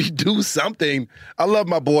him to do something. I love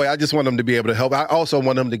my boy. I just want him to be able to help. I also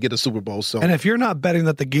want him to get a Super Bowl. So, and if you're not betting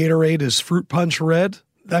that the Gatorade is fruit punch red,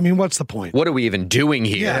 I mean, what's the point? What are we even doing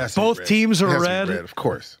here? Yeah, both teams are red. Of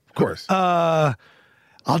course.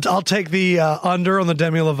 I'll take the under on the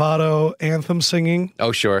Demi Lovato anthem singing.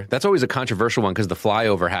 Oh, sure. That's always a controversial one because the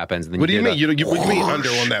flyover happens. And then What do you mean? the- What do you mean under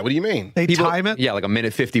on that? What do you mean? They time it. Yeah, like a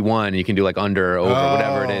minute 51. You can do like under, over,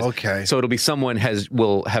 whatever it is. Okay. So it'll be someone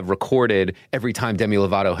will have recorded every time Demi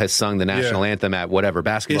Lovato has sung the national anthem at whatever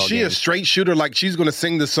basketball Is she game. a straight shooter? Like she's going to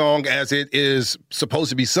sing the song as it is supposed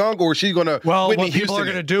to be sung, or is she going to? Well, Whitney what people Houston are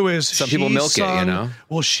going to do is Some people milk it, you know?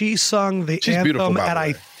 Well, she sung the She's beautiful, anthem by the at, way.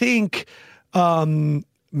 I think,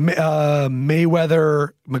 Mayweather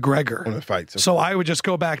McGregor. One of the fights, okay. So I would just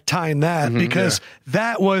go back tying that because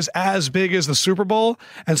that was as big as the Super Bowl.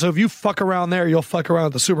 And so if you fuck around there, you'll fuck around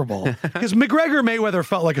at the Super Bowl. Because McGregor Mayweather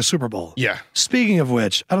felt like a Super Bowl. Yeah. Speaking of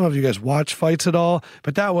which, I don't know if you guys watch fights at all,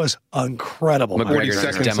 but that was incredible. McGregor 40 Gregor's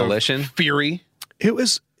seconds demolition. of fury. It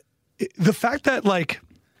was the fact that like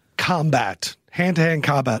combat, hand-to-hand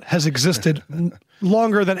combat has existed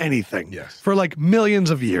longer than anything. Yes. For like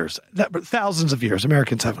millions of years, thousands of years.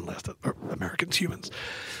 Americans haven't lasted, or Americans, humans.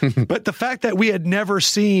 But the fact that we had never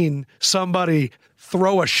seen somebody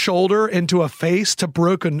throw a shoulder into a face to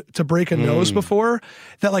break a nose before,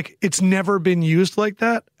 that like it's never been used like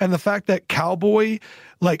that. And the fact that Cowboy,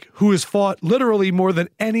 like who has fought literally more than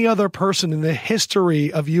any other person in the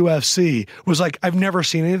history of UFC, was like, I've never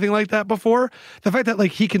seen anything like that before. The fact that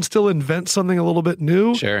like he can still invent something a little bit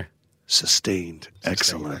new. Sure. Sustained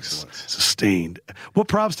excellence. Sustained. What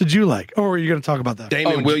props did you like? Or were you going to talk about that?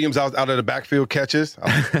 Damon Williams out of the backfield catches.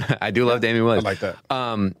 I do love Damian Williams. I like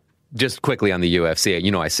that. Just quickly on the UFC,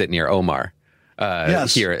 you know, I sit near Omar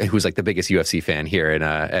Yes. here, who's like the biggest UFC fan here at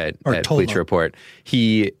Tolo. Bleacher Report.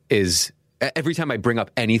 He is, every time I bring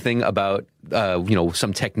up anything about,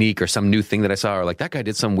 some technique or some new thing that I saw, or like that guy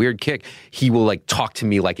did some weird kick, he will like talk to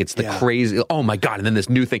me like it's the crazy, oh my God, and then this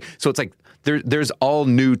new thing. So it's like, there's all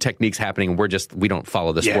new techniques happening. We don't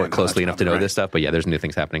follow the sport closely enough to know this stuff, but yeah, there's new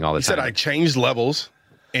things happening all the He time. said I changed levels,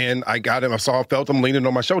 and I got him. Felt him leaning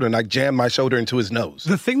on my shoulder, and I jammed my shoulder into his nose,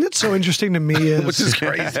 The thing that's so interesting to me is which is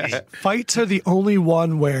crazy. fights are the only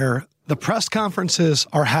one where the press conferences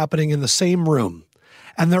are happening in the same room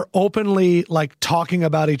and they're openly like talking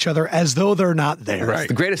about each other as though they're not there. Right.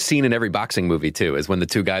 The greatest scene in every boxing movie, too, is when the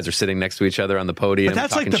two guys are sitting next to each other on the podium. But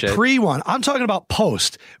that's like talking the shit. pre one. I'm talking about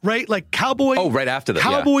post, right? Like Cowboy. Oh, right after that,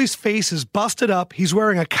 yeah. Cowboy's face is busted up. He's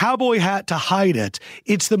wearing a cowboy hat to hide it.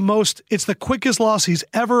 It's the quickest loss he's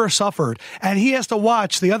ever suffered. And he has to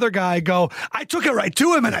watch the other guy go, I took it right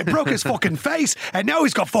to him and I broke his fucking face and now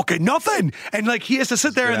he's got fucking nothing. And like he has to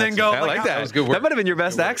sit there and then go, I like that. That was good work. That might have been your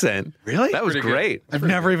best accent. Really? That was Pretty good. great. I've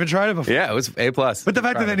never even tried it before. Yeah, it was A+. But the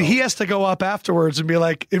fact that then he has to go up afterwards and be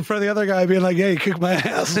like, in front of the other guy, being like, "Hey, you kicked my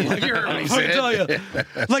ass." Like, I tell you.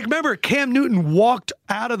 Like, remember, Cam Newton walked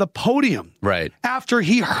out of the podium Right. after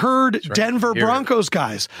he heard Denver Broncos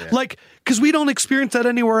guys. Like, because we don't experience that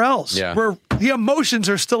anywhere else. Yeah. Where the emotions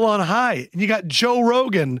are still on high. And you got Joe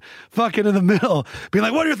Rogan fucking in the middle, being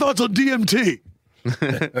like, "What are your thoughts on DMT?"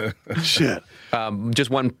 Shit. Just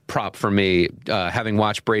one prop for me, having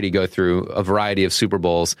watched Brady go through a variety of Super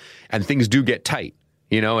Bowls, and things do get tight,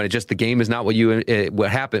 and the game is not what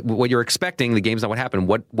you're expecting. The game's not what happened.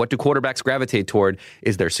 What do quarterbacks gravitate toward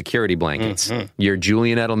is their security blankets. Your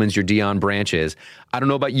Julian Edelmans, your Deion Branches. I don't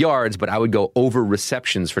know about yards, but I would go over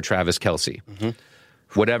receptions for Travis Kelce.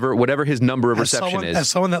 Whatever his number of reception is. As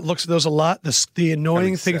someone that looks at those a lot, the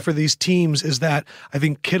annoying thing for these teams is that I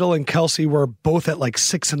think Kittle and Kelsey were both at like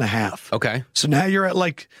 6.5. Okay. So now you're at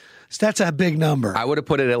like, that's a big number. I would have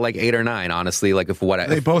put it at like 8 or 9, honestly. Like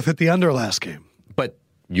They both hit the under last game. But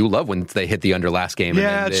you love when they hit the under last game.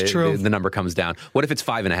 Yeah, and then it's true. The number comes down. What if it's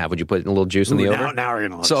 5.5? Would you put a little juice in the over? Now we're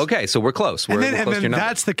going to So okay, so we're close. We're And close to your then number.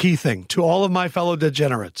 that's the key thing to all of my fellow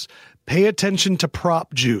degenerates. Pay attention to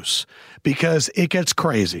prop juice because it gets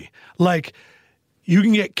crazy. Like you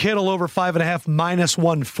can get Kittle over 5.5 minus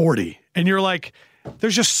 140. And you're like,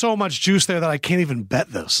 there's just so much juice there that I can't even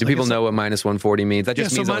bet this. Do people know what minus 140 means? That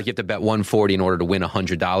just means that like you have to bet 140 in order to win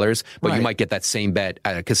 $100, but you might get that same bet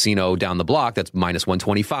at a casino down the block that's minus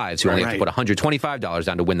 125. So you only have to put $125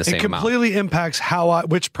 down to win the same amount. It completely impacts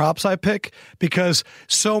which props I pick because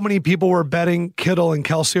so many people were betting Kittle and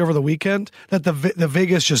Kelsey over the weekend that the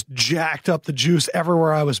Vegas just jacked up the juice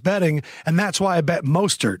everywhere I was betting, and that's why I bet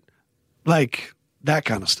Mostert, like that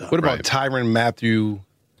kind of stuff. What about Tyrann Mathieu?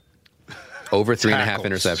 Over 3.5 Tackles.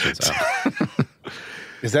 interceptions. Oh.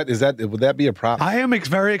 Would that be a prop? I am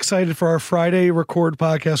very excited for our Friday record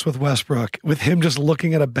podcast with Westbrook, with him just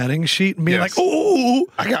looking at a betting sheet and being like, "Ooh,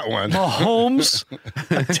 I got one." Mahomes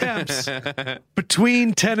attempts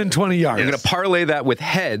between 10 and 20 yards." I'm going to parlay that with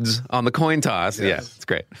heads on the coin toss. Yes. Yeah, it's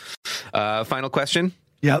great. Final question.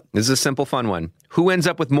 Yep. This is a simple, fun one. Who ends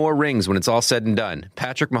up with more rings when it's all said and done?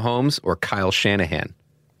 Patrick Mahomes or Kyle Shanahan?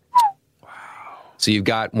 So you've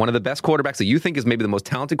got one of the best quarterbacks that you think is maybe the most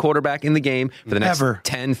talented quarterback in the game for the next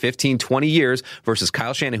 10, 15, 20 years versus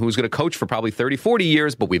Kyle Shanahan, who's going to coach for probably 30, 40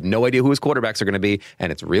 years, but we have no idea who his quarterbacks are going to be,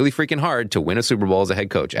 and it's really freaking hard to win a Super Bowl as a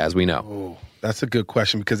head coach, as we know. Oh, that's a good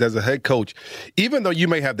question, because as a head coach, even though you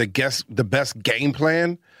may have the best game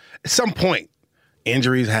plan, at some point,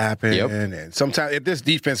 injuries happen, and sometimes if this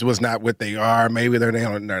defense was not what they are, maybe they're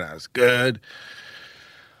not as good.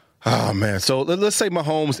 Oh, man. So let's say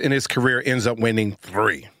Mahomes in his career ends up winning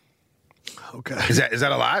 3. Okay. Is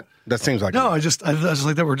that a lot? That seems like no. I just like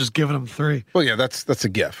that we're just giving him 3. Well, yeah, that's a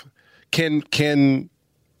gift. Can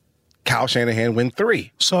Kyle Shanahan win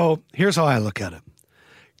 3? So here's how I look at it.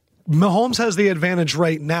 Mahomes has the advantage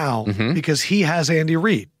right now because he has Andy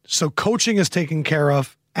Reid. So coaching is taken care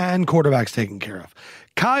of and quarterback's taken care of.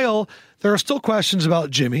 Kyle, there are still questions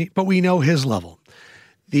about Jimmy, but we know his level.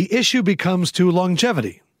 The issue becomes to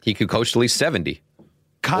longevity. He could coach till he's 70.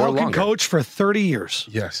 Kyle can coach for 30 years.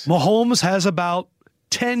 Yes. Mahomes has about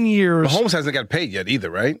 10 years. Mahomes hasn't got paid yet either,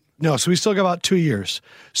 right? No, so we still got about 2 years.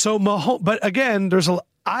 So Mahomes, but again,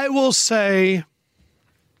 I will say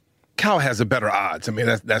Kyle has a better odds. I mean,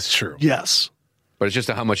 that's true. Yes. But it's just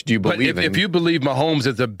how much do you believe in? If you believe Mahomes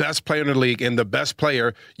is the best player in the league and the best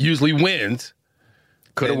player usually wins.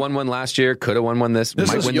 Could have won one last year. Could have won one this.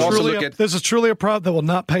 This is truly a product that will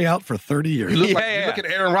not pay out for 30 years. You look at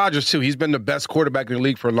Aaron Rodgers, too. He's been the best quarterback in the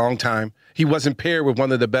league for a long time. He wasn't paired with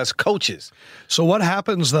one of the best coaches. So what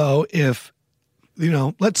happens, though, if,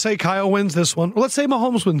 let's say Kyle wins this one, or let's say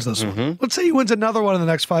Mahomes wins this one. Let's say he wins another one in the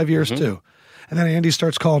next 5 years, too. And then Andy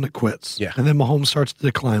starts calling it quits. Yeah. And then Mahomes starts to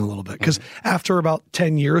decline a little bit. Because after about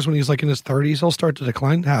 10 years, when he's like in his 30s, he'll start to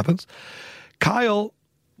decline. It happens. Kyle...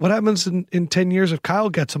 What happens in 10 years if Kyle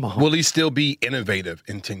gets him a home? Will he still be innovative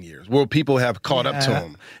in 10 years? Will people have caught up to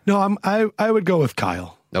him? No, I would go with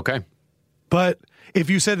Kyle. Okay. But if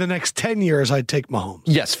you said the next 10 years, I'd take Mahomes.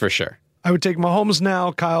 Yes, for sure. I would take Mahomes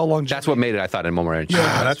now, Kyle longevity. That's what made it, I thought, in moment.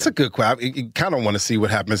 Yeah, that's a good question. I kind of want to see what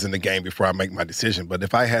happens in the game before I make my decision. But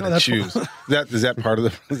if I had to choose, is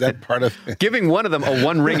that part of giving one of them a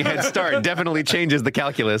 1-ring head start definitely changes the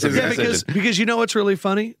calculus of the decision. Because you know what's really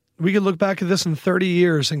funny? We could look back at this in 30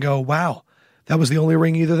 years and go, wow, that was the only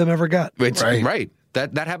ring either of them ever got. Right.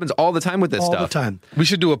 That happens all the time with this stuff. All the time. We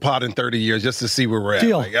should do a pod in 30 years just to see where we're at.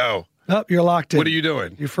 Deal. Like, you're locked in. What are you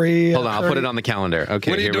doing? You're free. Hold on, I'll put it on the calendar.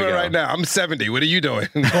 Okay, what are you doing right now? I'm 70. What are you doing?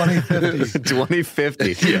 2050.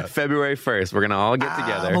 2050. Yeah. February 1st. We're going to all get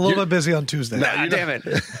together. I'm a little bit busy on Tuesday. Damn it.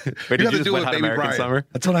 Wait, you have to do it with Baby Brian. Summer?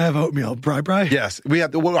 That's when I have oatmeal. Bri. Yes.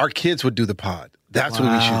 Our kids would do the pod. That's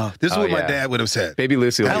what we should. This is what my dad would have said. Baby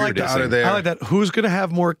Lucy will I like that. Who's going to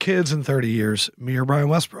have more kids in 30 years, me or Brian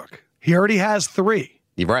Westbrook? He already has 3.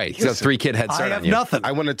 You're right. He's got 3 kid head start on you. I have nothing.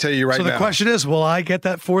 I want to tell you right now. So the question is, will I get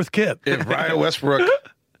that 4th kid? If Brian Westbrook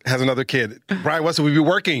has another kid, Brian Westbrook will be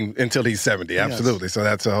working until he's 70. Absolutely. Yes. So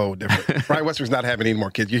that's a whole different. Brian Westbrook's not having any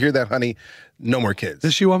more kids. You hear that, honey? No more kids.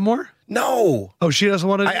 Does she want more? No. Oh, she doesn't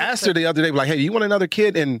want to? I asked her the other day, like, hey, you want another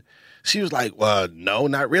kid? And she was like, well, no,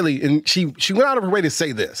 not really. And she went out of her way to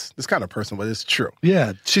say this kind of person, but it's true.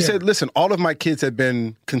 Yeah. She said, listen, all of my kids have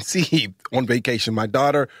been conceived on vacation. My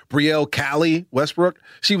daughter, Brielle Callie Westbrook,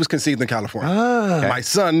 she was conceived in California. Okay. My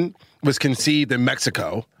son was conceived in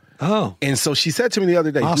Mexico. Oh. And so she said to me the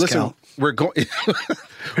other day, listen, we're going.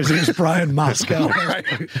 His name's Brian Moscow. Right.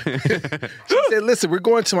 She said, listen, we're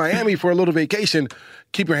going to Miami for a little vacation.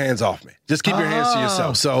 Keep your hands off me. Just keep your hands to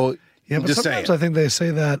yourself. So but just sometimes saying. I think they say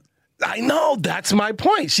that. I know. That's my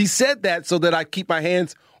point. She said that so that I keep my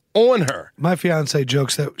hands on her. My fiance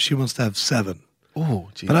jokes that she wants to have 7. Oh,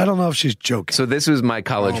 geez. But I don't know if she's joking. So this was my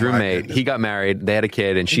college roommate. He got married. They had a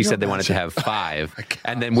kid, and she said they wanted to have 5.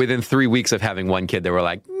 And then within 3 weeks of having 1 kid, they were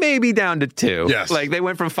like, maybe down to 2. Yes. Like they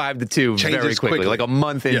went from 5 to 2 very quickly, like a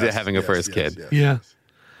month into having a first kid. Yeah.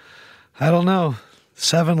 I don't know.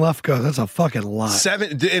 7 Lefkoe. That's a fucking lot.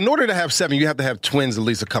 7. In order to have 7, you have to have twins at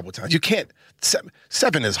least a couple times. You can't.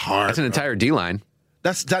 7 is hard. That's an entire D-line.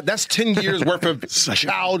 That's 10 years worth of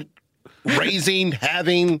child raising,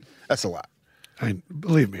 having. That's a lot.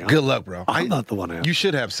 Believe me. Good luck, bro. I'm not the one. You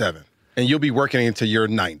should have 7, and you'll be working until you're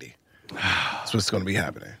 90. That's what's going to be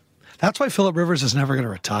happening. That's why Phillip Rivers is never going to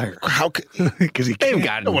retire. How could because he can't. They've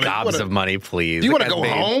got gobs of money, please. Do you want to go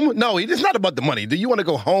home? No, it's not about the money. Do you want to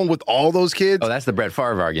go home with all those kids? Oh, that's the Brett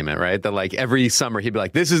Favre argument, right? That like every summer he'd be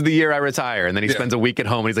like, "This is the year I retire," and then he spends a week at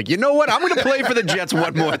home and he's like, "You know what? I'm going to play for the Jets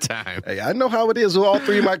one more time." Hey, I know how it is with all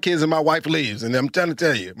 3 of my kids, and my wife leaves, and I'm trying to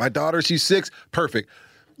tell you, my daughter, she's 6, perfect.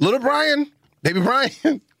 Little Brian, baby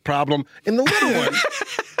Brian, problem, and the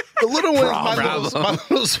little one, my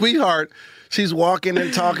little sweetheart. she's walking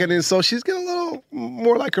and talking, and so she's getting a little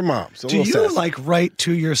more like her mom. So do you like write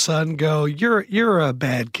to your son, go, you're a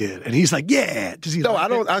bad kid, and he's like, yeah. Does he? No, like I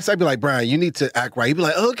don't. I'd be like, Brian, you need to act right. He'd be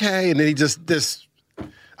like, okay, and then he just this.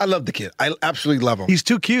 I love the kid. I absolutely love him. He's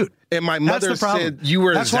too cute. And my mother said you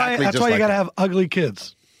were exactly that's just why you like got to him. have ugly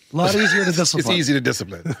kids. A lot easier to discipline. It's easy to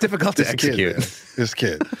discipline. Difficult to execute. This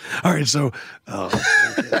kid. All right, so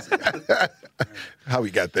How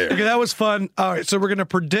we got there. okay, that was fun. All right, so we're gonna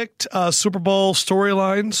predict Super Bowl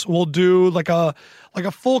storylines. We'll do like a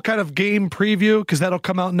full kind of game preview because that'll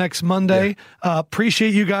come out next Monday.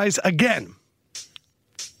 Appreciate you guys again.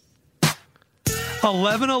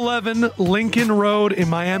 1111 Lincoln Road in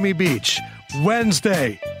Miami Beach.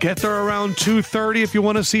 Wednesday, get there around 2:30 if you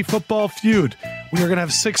want to see Football Feud. We are going to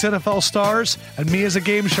have 6 NFL stars and me as a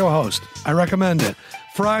game show host. I recommend it.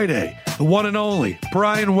 Friday, the one and only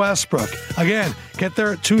Brian Westbrook. Again, get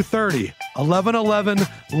there at 2:30. 1111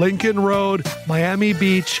 Lincoln Road, Miami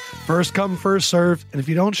Beach. First come, first serve. And if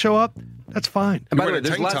you don't show up, that's fine. And by the We're way, in a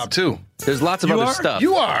tank top too. There's lots of You other are? stuff.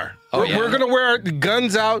 You are. Oh, We're going to wear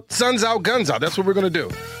guns out, suns out, guns out. That's what we're going to do.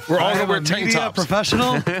 We're all I going am to wear a tank media tops.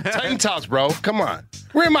 professional. Tank tops, bro. Come on.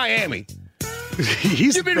 We're in Miami.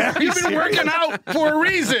 You've You've been working out for a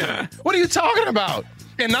reason. What are you talking about?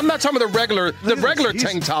 And I'm not talking about the regular He's-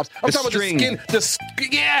 tank tops. I'm the talking string. about the skin,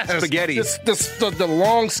 yes, Spaghetti. the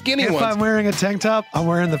long skinny If ones. I'm wearing a tank top, I'm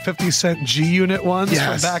wearing the 50-cent G-Unit ones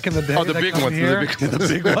Yes. from back in the day. Oh, the that big come ones, the Here. big ones.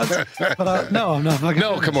 The big ones. But no, I'm not.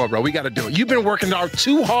 No, come on, bro. We got to do it. You've been working out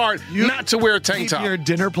too hard not to wear a tank Keep top. your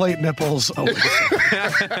dinner plate nipples away.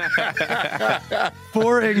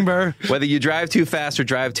 For Ingber. Whether you drive too fast or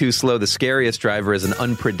drive too slow, the scariest driver is an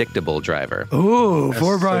unpredictable driver. Ooh,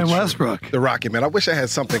 for so Brian true. Westbrook. The Rocket Man. I wish I had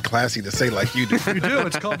something classy to say like you do. You do.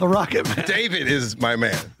 It's called the Rocket Man. David is my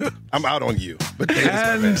man. I'm out on you, but David's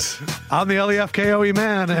my man. And I'm the LEFKOE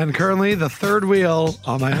man, and currently the third wheel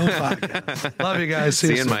on my own podcast. Love you guys. See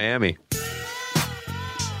you in soon. Miami.